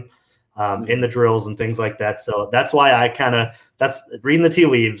at him in the drills and things like that. So that's why that's reading the tea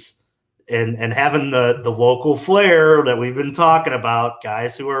leaves. And having the local flair that we've been talking about,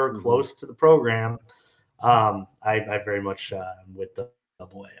 guys who are close to the program, I very much with the AA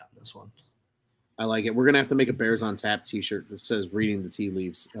on this one. I like it. We're going to have to make a Bears on Tap t-shirt that says reading the tea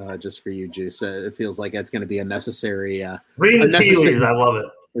leaves just for you, Juice. It feels like that's going to be a necessary. Reading the tea leaves, I love it.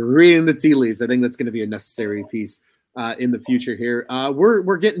 Reading the tea leaves. I think that's going to be a necessary piece in the future here.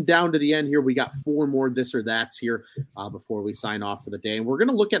 We're getting down to the end here. We got 4 more this or that's here before we sign off for the day. And we're going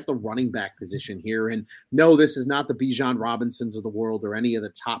to look at the running back position here. And no, this is not the Bijan Robinsons of the world or any of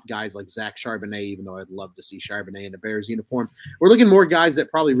the top guys like Zach Charbonnet, even though I'd love to see Charbonnet in a Bears uniform. We're looking more guys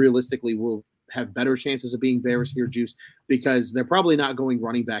that probably realistically will have better chances of being Bears here, Juice, because they're probably not going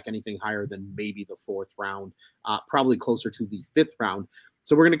running back anything higher than maybe the 4th round, probably closer to the 5th round.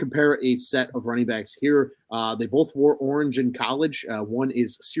 So we're going to compare a set of running backs here. They both wore orange in college. One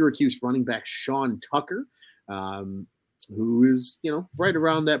is Syracuse running back Sean Tucker, who is, right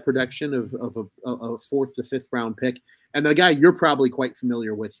around that production of a 4th to 5th round pick. And the guy you're probably quite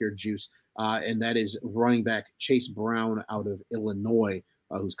familiar with here, Juice, and that is running back Chase Brown out of Illinois,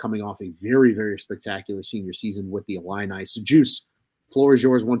 who's coming off a very, very spectacular senior season with the Illini. So, Juice, floor is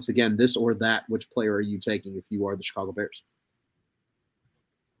yours once again. This or that, which player are you taking if you are the Chicago Bears?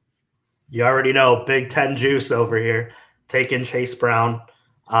 You already know, Big Ten Juice over here, taking Chase Brown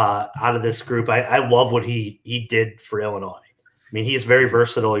out of this group. I love what he did for Illinois. I mean, he's very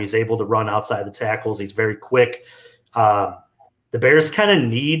versatile. He's able to run outside the tackles. He's very quick. The Bears kind of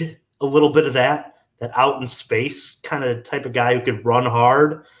need a little bit of that out in space kind of type of guy who could run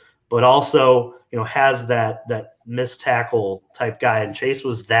hard, but also, has that missed tackle type guy. And Chase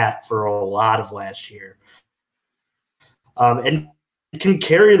was that for a lot of last year. And can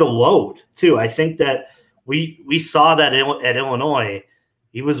carry the load too. I think that we saw that at Illinois.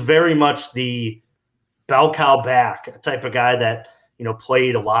 He was very much the bell cow back type of guy that,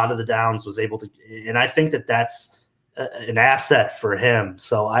 played a lot of the downs, was able to, and I think that that's an asset for him.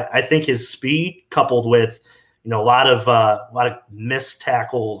 So I think his speed coupled with, a lot of missed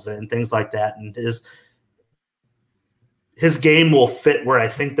tackles and things like that, and his game will fit where I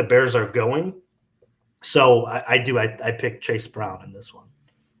think the Bears are going. So I pick Chase Brown in this one.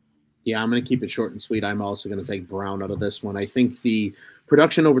 Yeah, I'm going to keep it short and sweet. I'm also going to take Brown out of this one. I think the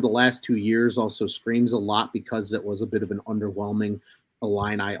production over the last 2 years also screams a lot because it was a bit of an underwhelming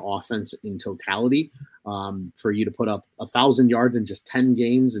Illini offense in totality. For you to put up 1,000 yards in just 10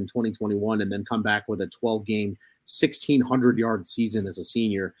 games in 2021 and then come back with a 12-game, 1,600-yard season as a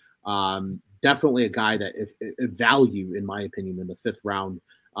senior, definitely a guy that is a value, in my opinion, in the 5th round.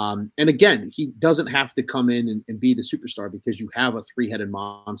 And again, he doesn't have to come in and be the superstar because you have a 3-headed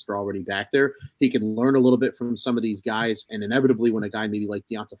monster already back there. He can learn a little bit from some of these guys, and inevitably when a guy maybe like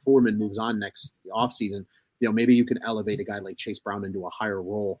D'Onta Foreman moves on next offseason, maybe you can elevate a guy like Chase Brown into a higher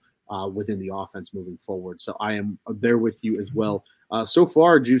role within the offense moving forward. So I am there with you as well. So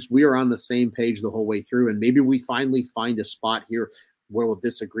far, Juice, we are on the same page the whole way through, and maybe we finally find a spot here where we'll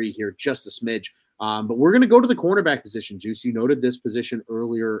disagree here just a smidge. But we're going to go to the cornerback position, Juice. You noted this position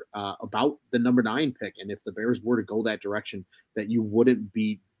earlier about the number 9 pick, and if the Bears were to go that direction, that you wouldn't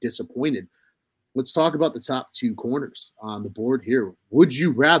be disappointed. Let's talk about the top 2 corners on the board here. Would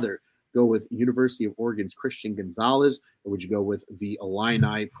you rather go with University of Oregon's Christian Gonzalez, or would you go with the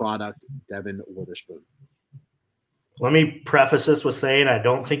Illini product, Devin Witherspoon? Let me preface this with saying I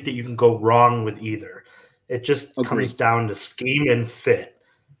don't think that you can go wrong with either. It just comes down to scheme and fit.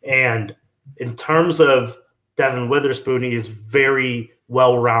 And in terms of Devin Witherspoon, he is very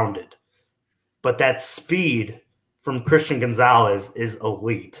well-rounded. But that speed from Christian Gonzalez is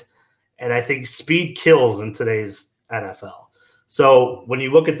elite. And I think speed kills in today's NFL. So when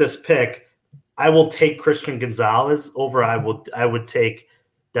you look at this pick, I will take Christian Gonzalez over I would take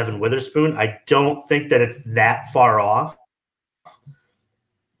Devin Witherspoon. I don't think that it's that far off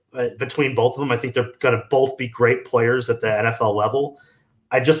between both of them. I think they're going to both be great players at the NFL level.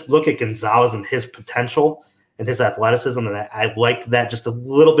 I just look at Gonzalez and his potential and his athleticism, and I like that just a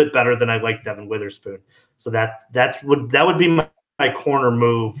little bit better than I like Devin Witherspoon. So that would be my corner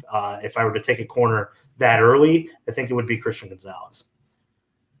move if I were to take a corner that early. I think it would be Christian Gonzalez.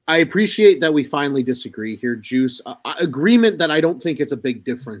 I appreciate that we finally disagree here, Juice. Agreement that I don't think it's a big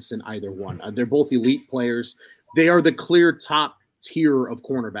difference in either one. They're both elite players. They are the clear top tier of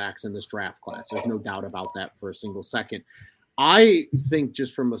cornerbacks in this draft class. There's no doubt about that for a single second. I think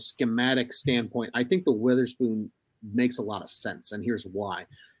just from a schematic standpoint, I think the Witherspoon makes a lot of sense, and here's why.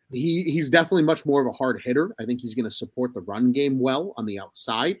 He's definitely much more of a hard hitter. I think he's going to support the run game well on the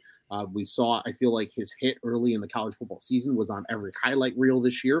outside. We saw, I feel like his hit early in the college football season was on every highlight reel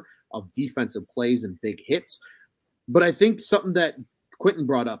this year of defensive plays and big hits. But I think something that Quentin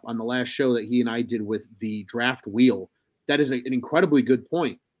brought up on the last show that he and I did with the draft wheel, that is an incredibly good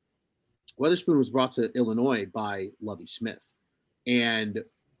point. Witherspoon was brought to Illinois by Lovie Smith. And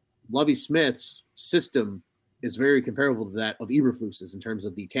Lovie Smith's system is very comparable to that of Eberflus's in terms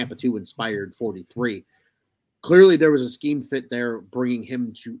of the Tampa 2 inspired 43. Clearly, there was a scheme fit there bringing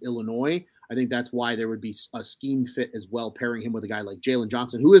him to Illinois. I think that's why there would be a scheme fit as well, pairing him with a guy like Jalen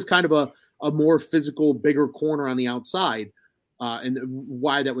Johnson, who is kind of a more physical, bigger corner on the outside, and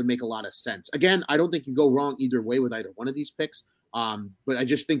why that would make a lot of sense. Again, I don't think you go wrong either way with either one of these picks, but I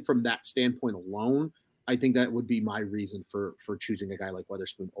just think from that standpoint alone, I think that would be my reason for choosing a guy like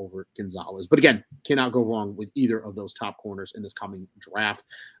Witherspoon over Gonzalez. But again, cannot go wrong with either of those top corners in this coming draft.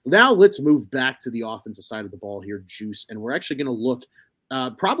 Now let's move back to the offensive side of the ball here, Juice. And we're actually going to look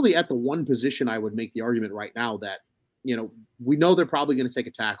probably at the one position I would make the argument right now that, we know they're probably going to take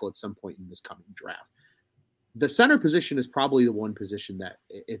a tackle at some point in this coming draft. The center position is probably the one position that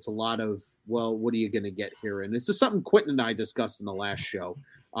it's a lot of, well, what are you going to get here? And this is something Quentin and I discussed in the last show.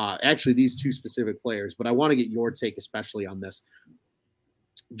 Actually, these two specific players, but I want to get your take especially on this.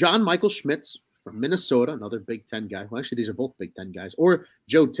 John Michael Schmitz from Minnesota, another Big Ten guy. Well, actually, these are both Big Ten guys. Or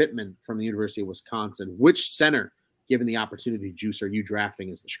Joe Tippmann from the University of Wisconsin. Which center, given the opportunity, Juice, are you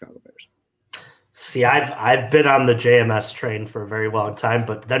drafting as the Chicago Bears? See, I've been on the JMS train for a very long time,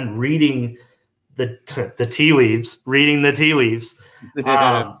 but then reading the tea leaves,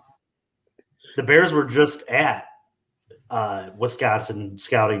 the Bears were just at Wisconsin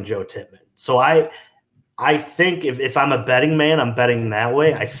scouting Joe Tippmann. So I think if I'm a betting man, I'm betting that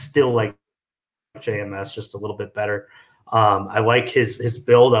way. I still like JMS just a little bit better. I like his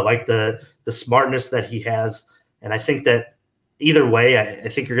build. I like the smartness that he has. And I think that either way, I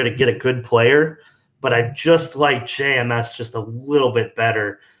think you're going to get a good player. but I just like JMS just a little bit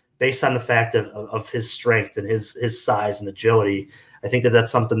better based on the fact of his strength and his size and agility. I think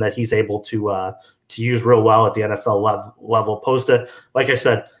that's something that he's able to use real well at the NFL level. Opposed to, like I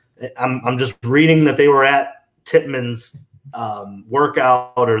said, I'm just reading that they were at Tippmann's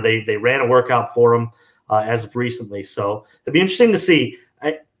workout, or they ran a workout for him as of recently. So it'd be interesting to see.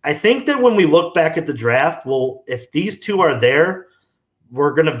 I think that when we look back at the draft, well, if these two are there,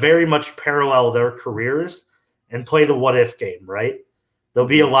 we're going to very much parallel their careers and play the what if game, right? There'll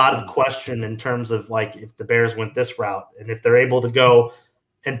be a lot of question in terms of like if the Bears went this route and if they're able to go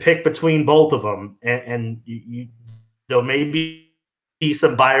and pick between both of them, and there'll maybe be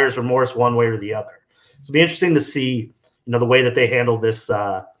some buyer's remorse one way or the other. So it'll be interesting to see, the way that they handle this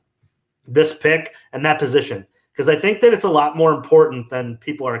this pick and that position, because I think that it's a lot more important than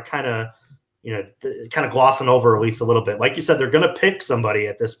people are kind of glossing over, at least a little bit. Like you said, they're going to pick somebody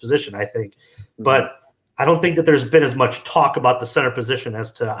at this position, I think, but I don't think that there's been as much talk about the center position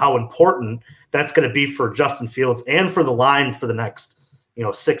as to how important that's going to be for Justin Fields and for the line for the next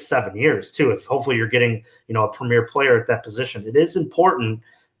 6-7 years too. If hopefully you're getting a premier player at that position, it is important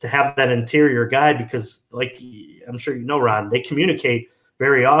to have that interior guy, because like I'm sure Ron, they communicate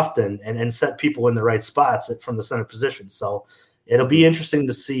very often and set people in the right spots from the center position. So it'll be interesting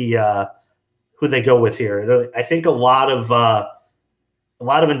to see who they go with here. I think a lot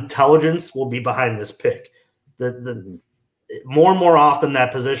of intelligence will be behind this pick. The more and more often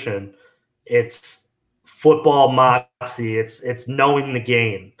that position, it's football moxie, it's knowing the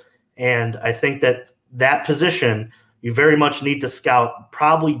game, and I think that position you very much need to scout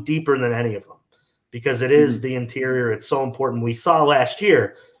probably deeper than any of them, because it is the interior. It's so important. We saw last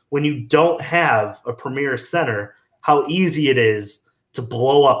year when you don't have a premier center, how easy it is to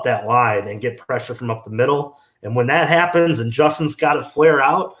blow up that line and get pressure from up the middle. And when that happens and Justin's got to flare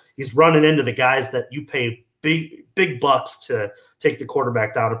out, he's running into the guys that you pay big bucks to take the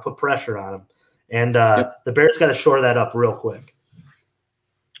quarterback down and put pressure on him. And the Bears got to shore that up real quick.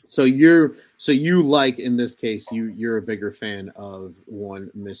 So you like, in this case, you're a bigger fan of one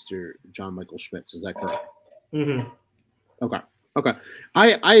Mr. John Michael Schmitz. Is that correct? Mm-hmm. Okay.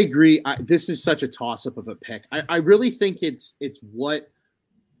 I agree. This is such a toss-up of a pick. I really think it's what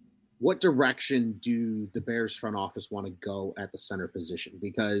direction do the Bears front office want to go at the center position?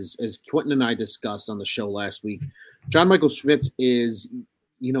 Because as Quentin and I discussed on the show last week, John Michael Schmitz is,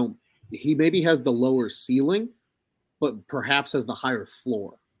 he maybe has the lower ceiling, but perhaps has the higher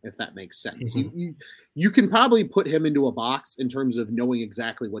floor, if that makes sense. Mm-hmm. You can probably put him into a box in terms of knowing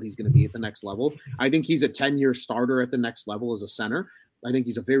exactly what he's going to be at the next level. I think he's a 10-year starter at the next level as a center. I think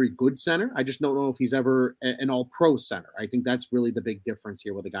he's a very good center. I just don't know if he's ever an all-pro center. I think that's really the big difference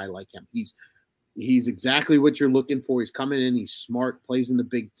here with a guy like him. He's exactly what you're looking for. He's coming in. He's smart, plays in the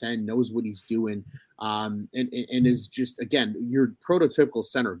Big Ten, knows what he's doing, and is just, again, your prototypical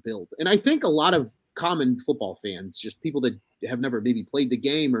center build. And I think a lot of common football fans, just people that have never maybe played the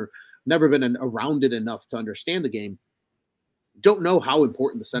game or never been around it enough to understand the game, don't know how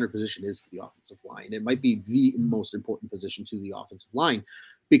important the center position is to the offensive line. It might be the most important position to the offensive line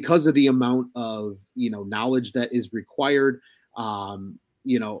because of the amount of, knowledge that is required,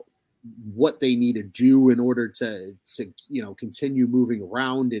 what they need to do in order to continue moving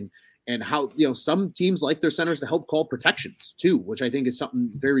around, and how, some teams like their centers to help call protections too, which I think is something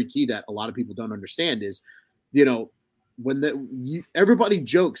very key that a lot of people don't understand is, when everybody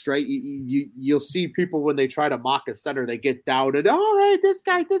jokes, right? You'll see people when they try to mock a center, they get down and, hey, this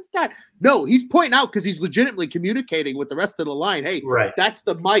guy. No, he's pointing out because he's legitimately communicating with the rest of the line. Hey, right, that's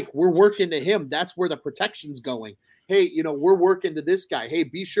the Mike. We're working to him. That's where the protection's going. Hey, we're working to this guy. Hey,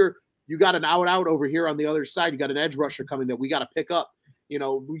 be sure you got an out over here on the other side. You got an edge rusher coming that we got to pick up.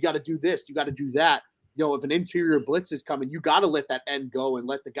 We got to do this. You got to do that. If an interior blitz is coming, you got to let that end go and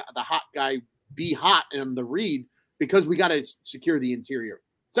let the hot guy be hot in the read, because we got to secure the interior.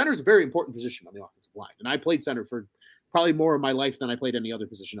 Center is a very important position on the offensive line. And I played center for probably more of my life than I played any other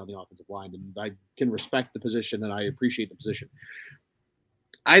position on the offensive line. And I can respect the position and I appreciate the position.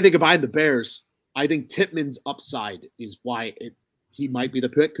 I think if I'm the Bears, I think Tippmann's upside is why he might be the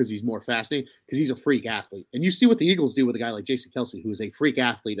pick, because he's more fascinating, because he's a freak athlete. And you see what the Eagles do with a guy like Jason Kelce, who is a freak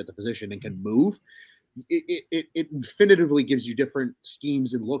athlete at the position and can move. It infinitively gives you different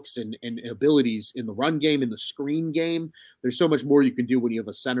schemes and looks and abilities in the run game, in the screen game. There's so much more you can do when you have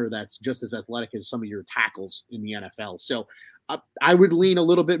a center that's just as athletic as some of your tackles in the NFL. So I would lean a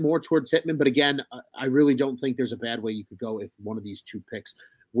little bit more towards Tippmann, but again, I really don't think there's a bad way you could go if one of these two picks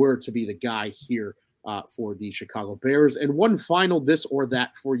were to be the guy here for the Chicago Bears. And one final this or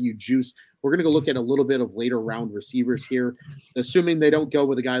that for you, Juice. We're going to go look at a little bit of later round receivers here, assuming they don't go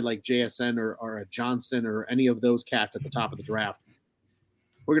with a guy like JSN or a Johnson or any of those cats at the top of the draft.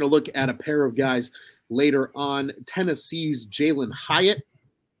 We're going to look at a pair of guys later on, Tennessee's Jalen Hyatt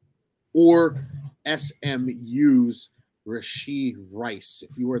or SMU's Rashee Rice.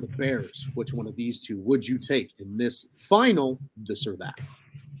 If you were the Bears, which one of these two would you take in this final this or that?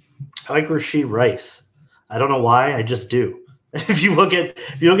 I like Rashee Rice. I don't know why. I just do. If you look at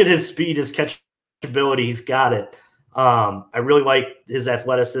his speed, his catchability, he's got it. I really like his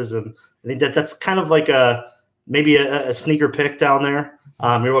athleticism. I think that's kind of like maybe a sneaker pick down there.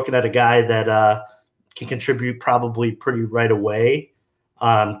 You're looking at a guy that can contribute probably pretty right away.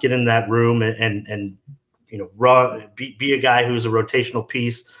 Get in that room and run, be a guy who's a rotational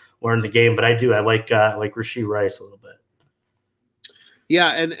piece, learn the game. But I like Rashee Rice a little bit.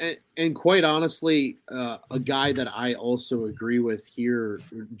 Yeah, and quite honestly, a guy that I also agree with here,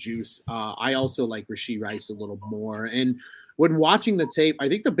 Juice. I also like Rashee Rice a little more. And when watching the tape, I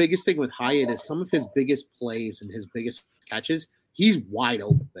think the biggest thing with Hyatt is some of his biggest plays and his biggest catches. He's wide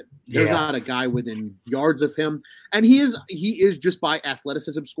open. There's not a guy within yards of him, and he is just by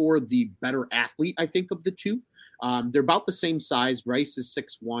athleticism score the better athlete, I think, of the two. They're about the same size. Rice is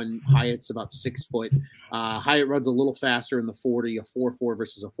 6'1", Hyatt's about 6 foot. Hyatt runs a little faster in the 40, a 4.4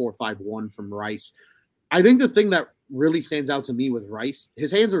 versus a 4.51 from Rice. I think the thing that really stands out to me with Rice,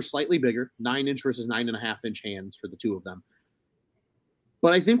 his hands are slightly bigger, 9-inch versus 9.5-inch hands for the two of them.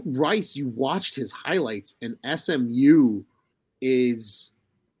 But I think Rice, you watched his highlights, and SMU is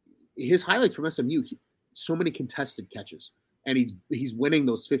his highlights from SMU, so many contested catches, and he's winning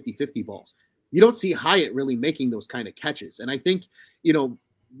those 50-50 balls. You don't see Hyatt really making those kind of catches. And I think,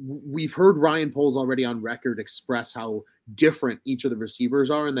 we've heard Ryan Poles already on record express how different each of the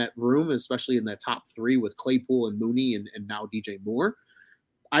receivers are in that room, especially in that top three with Claypool and Mooney and now DJ Moore.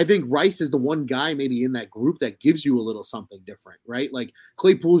 I think Rice is the one guy maybe in that group that gives you a little something different, right? Like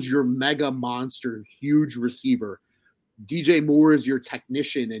Claypool's your mega monster, huge receiver. DJ Moore is your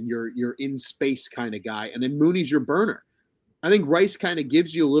technician and your in space kind of guy. And then Mooney's your burner. I think Rice kind of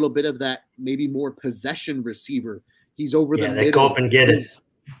gives you a little bit of that maybe more possession receiver. He's over the middle. Go up and get it.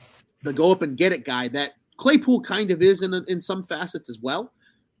 The go up and get it guy that Claypool kind of is in some facets as well.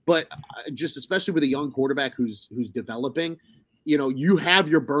 But just especially with a young quarterback who's developing, you have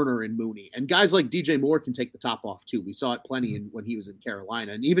your burner in Mooney. And guys like DJ Moore can take the top off too. We saw it plenty when he was in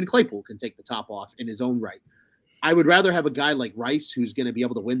Carolina. And even Claypool can take the top off in his own right. I would rather have a guy like Rice who's going to be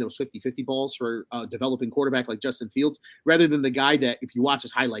able to win those 50-50 balls for a developing quarterback like Justin Fields, rather than the guy that if you watch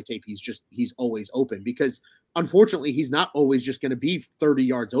his highlight tape, he's always open, because unfortunately he's not always just going to be 30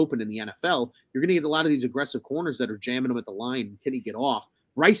 yards open in the NFL. You're going to get a lot of these aggressive corners that are jamming him at the line. Can he get off?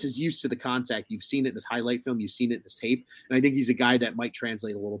 Rice is used to the contact. You've seen it in his highlight film. You've seen it in his tape. And I think he's a guy that might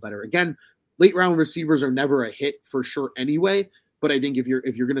translate a little better. Again, late round receivers are never a hit for sure anyway. But I think if you're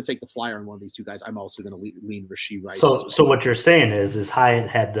going to take the flyer on one of these two guys, I'm also going to lean Rashee Rice. So what you're saying is Hyatt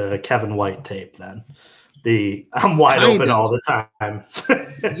had the Kevin White tape then. I'm wide open all the time.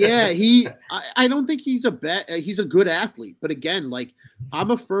 Yeah, I don't think he's he's a good athlete. But again, like, I'm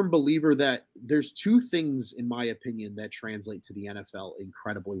a firm believer that there's two things, in my opinion, that translate to the NFL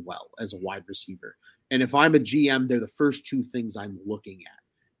incredibly well as a wide receiver. And if I'm a GM, they're the first two things I'm looking at.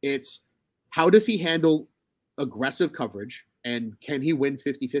 It's how does he handle aggressive coverage? And can he win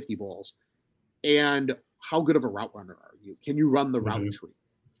 50-50 balls? And how good of a route runner are you? Can you run the route tree?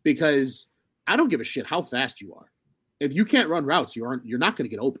 Because I don't give a shit how fast you are. If you can't run routes, you're not going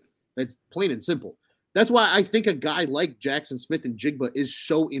to get open. That's plain and simple. That's why I think a guy like Jackson Smith-Njigba is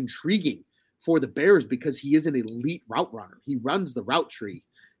so intriguing for the Bears, because he is an elite route runner. He runs the route tree,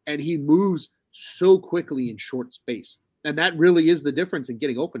 and he moves so quickly in short space. And that really is the difference in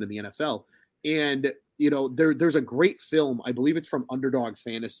getting open in the NFL. And there's a great film. I believe it's from Underdog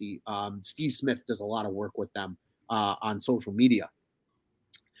Fantasy. Steve Smith does a lot of work with them on social media.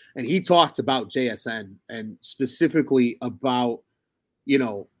 And he talked about JSN and specifically about,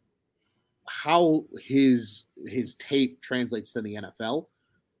 how his tape translates to the NFL.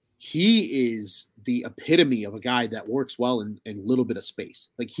 He is the epitome of a guy that works well in a little bit of space.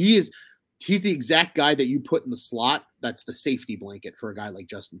 Like he's the exact guy that you put in the slot. That's the safety blanket for a guy like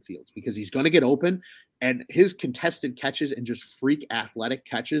Justin Fields, because he's going to get open, and his contested catches and just freak athletic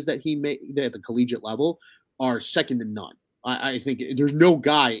catches that he made at the collegiate level are second to none. I think there's no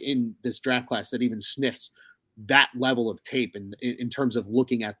guy in this draft class that even sniffs that level of tape in terms of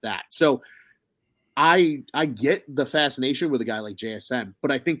looking at that. So I get the fascination with a guy like JSN,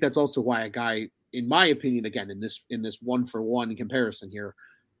 but I think that's also why a guy, in my opinion, again, in this 1-for-1 comparison here,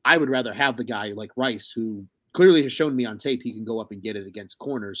 I would rather have the guy like Rice, who clearly has shown me on tape he can go up and get it against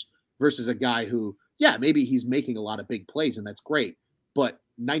corners, versus a guy who, yeah, maybe he's making a lot of big plays and that's great, but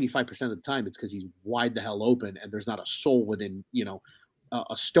 95% of the time it's because he's wide the hell open and there's not a soul within,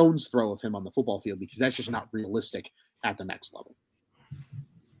 a stone's throw of him on the football field, because that's just not realistic at the next level.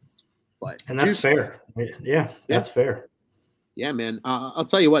 And that's fair. Yeah, that's fair. Yeah, man. I'll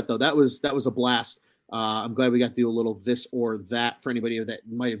tell you what, though, that was a blast. I'm glad we got to do a little this or that for anybody that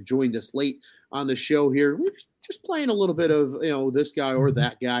might have joined us late on the show here. We're just playing a little bit of, this guy or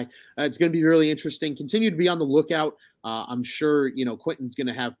that guy. It's going to be really interesting. Continue to be on the lookout. I'm sure, Quentin's going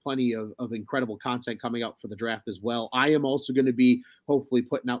to have plenty of incredible content coming out for the draft as well. I am also going to be hopefully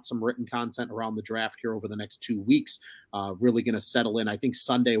putting out some written content around the draft here over the next 2 weeks. Really going to settle in. I think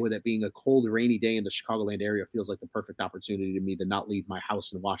Sunday, with it being a cold, rainy day in the Chicagoland area, feels like the perfect opportunity to me to not leave my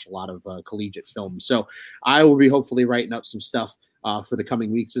house and watch a lot of collegiate film. So I will be hopefully writing up some stuff for the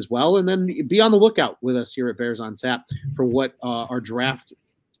coming weeks as well. And then be on the lookout with us here at Bears on Tap for what our draft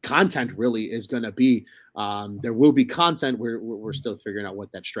content really is going to be. There will be content. We're still figuring out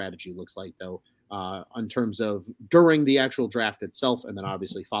what that strategy looks like, though, in terms of during the actual draft itself, and then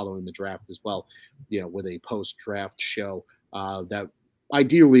obviously following the draft as well, with a post-draft show that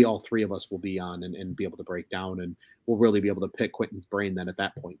ideally all three of us will be on and be able to break down, and we'll really be able to pick Quentin's brain then at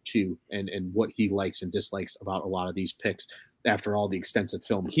that point too, and what he likes and dislikes about a lot of these picks after all the extensive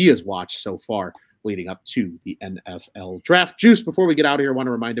film he has watched so far leading up to the NFL draft. Juice, before we get out of here, I want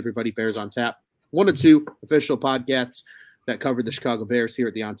to remind everybody, Bears on Tap, 1 of 2 official podcasts that cover the Chicago Bears here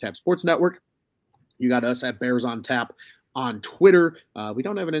at the On Tap Sports Network. You got us at Bears on Tap on Twitter. We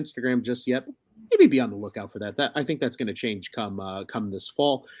don't have an Instagram just yet, but maybe be on the lookout for that. I think that's going to change come this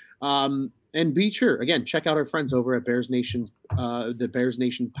fall. And be sure, again, check out our friends over at Bears Nation, the Bears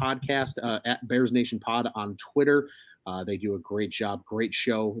Nation podcast, at Bears Nation Pod on Twitter. They do a great job, great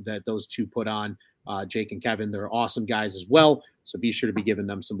show that those two put on. Jake and Kevin, they're awesome guys as well. So be sure to be giving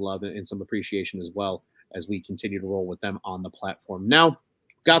them some love and some appreciation as well as we continue to roll with them on the platform. Now,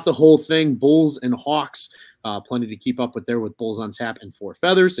 got the whole thing, Bulls and Hawks, plenty to keep up with there with Bulls on Tap and Four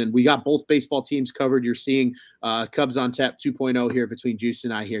Feathers. And we got both baseball teams covered. You're seeing Cubs on Tap 2.0 here between Juice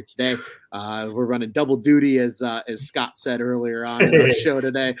and I here today. We're running double duty, as Scott said earlier on in our show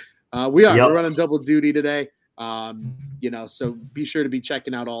today. We're running double duty today. So be sure to be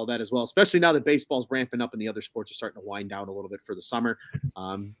checking out all that as well, especially now that baseball's ramping up and the other sports are starting to wind down a little bit for the summer.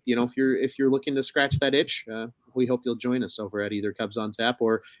 If you're looking to scratch that itch, we hope you'll join us over at either Cubs on Tap,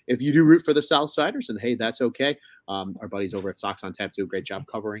 or if you do root for the Southsiders, and hey, that's okay. Our buddies over at Sox on Tap do a great job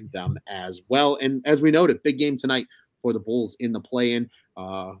covering them as well. And as we noted, big game tonight for the Bulls in the play-in.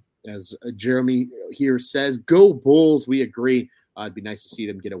 As Jeremy here says, go Bulls. We agree. It'd be nice to see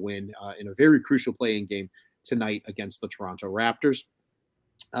them get a win in a very crucial play-in game tonight against the Toronto Raptors.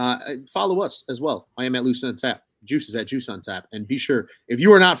 Follow us as well. I am at Loose on Tap. Juice is at Juice on Tap. And be sure, if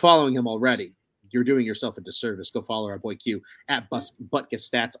you are not following him already, you're doing yourself a disservice. Go follow our boy Q at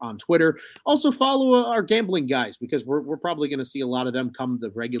Butkus on Twitter. Also follow our gambling guys, because we're probably going to see a lot of them come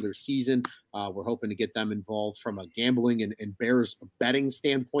the regular season. We're hoping to get them involved from a gambling and Bears betting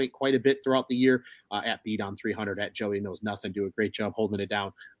standpoint quite a bit throughout the year. At Beat on 300, at Joey Knows Nothing, do a great job holding it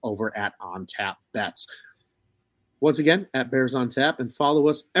down over at On Tap Bets. Once again, at Bears on Tap, and follow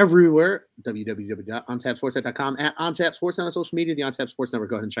us everywhere, www.ontapsportsnet.com, at OnTap Sports on social media, the OnTap Sports Network.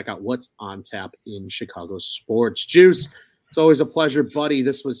 Go ahead and check out what's on tap in Chicago sports. Juice, it's always a pleasure, buddy.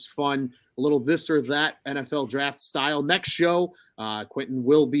 This was fun. A little this or that NFL draft style. Next show, Quentin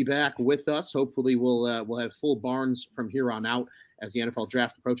will be back with us. Hopefully we'll have full barns from here on out as the NFL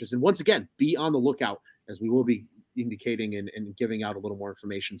draft approaches. And once again, be on the lookout, as we will be indicating and giving out a little more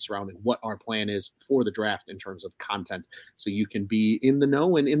information surrounding what our plan is for the draft in terms of content, so you can be in the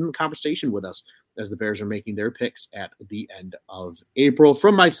know and in the conversation with us as the Bears are making their picks at the end of April.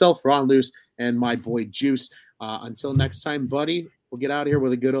 From myself, Ron Luce, and my boy Juice, until next time, buddy, we'll get out of here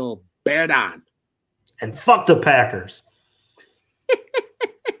with a good old bear down. And fuck the Packers.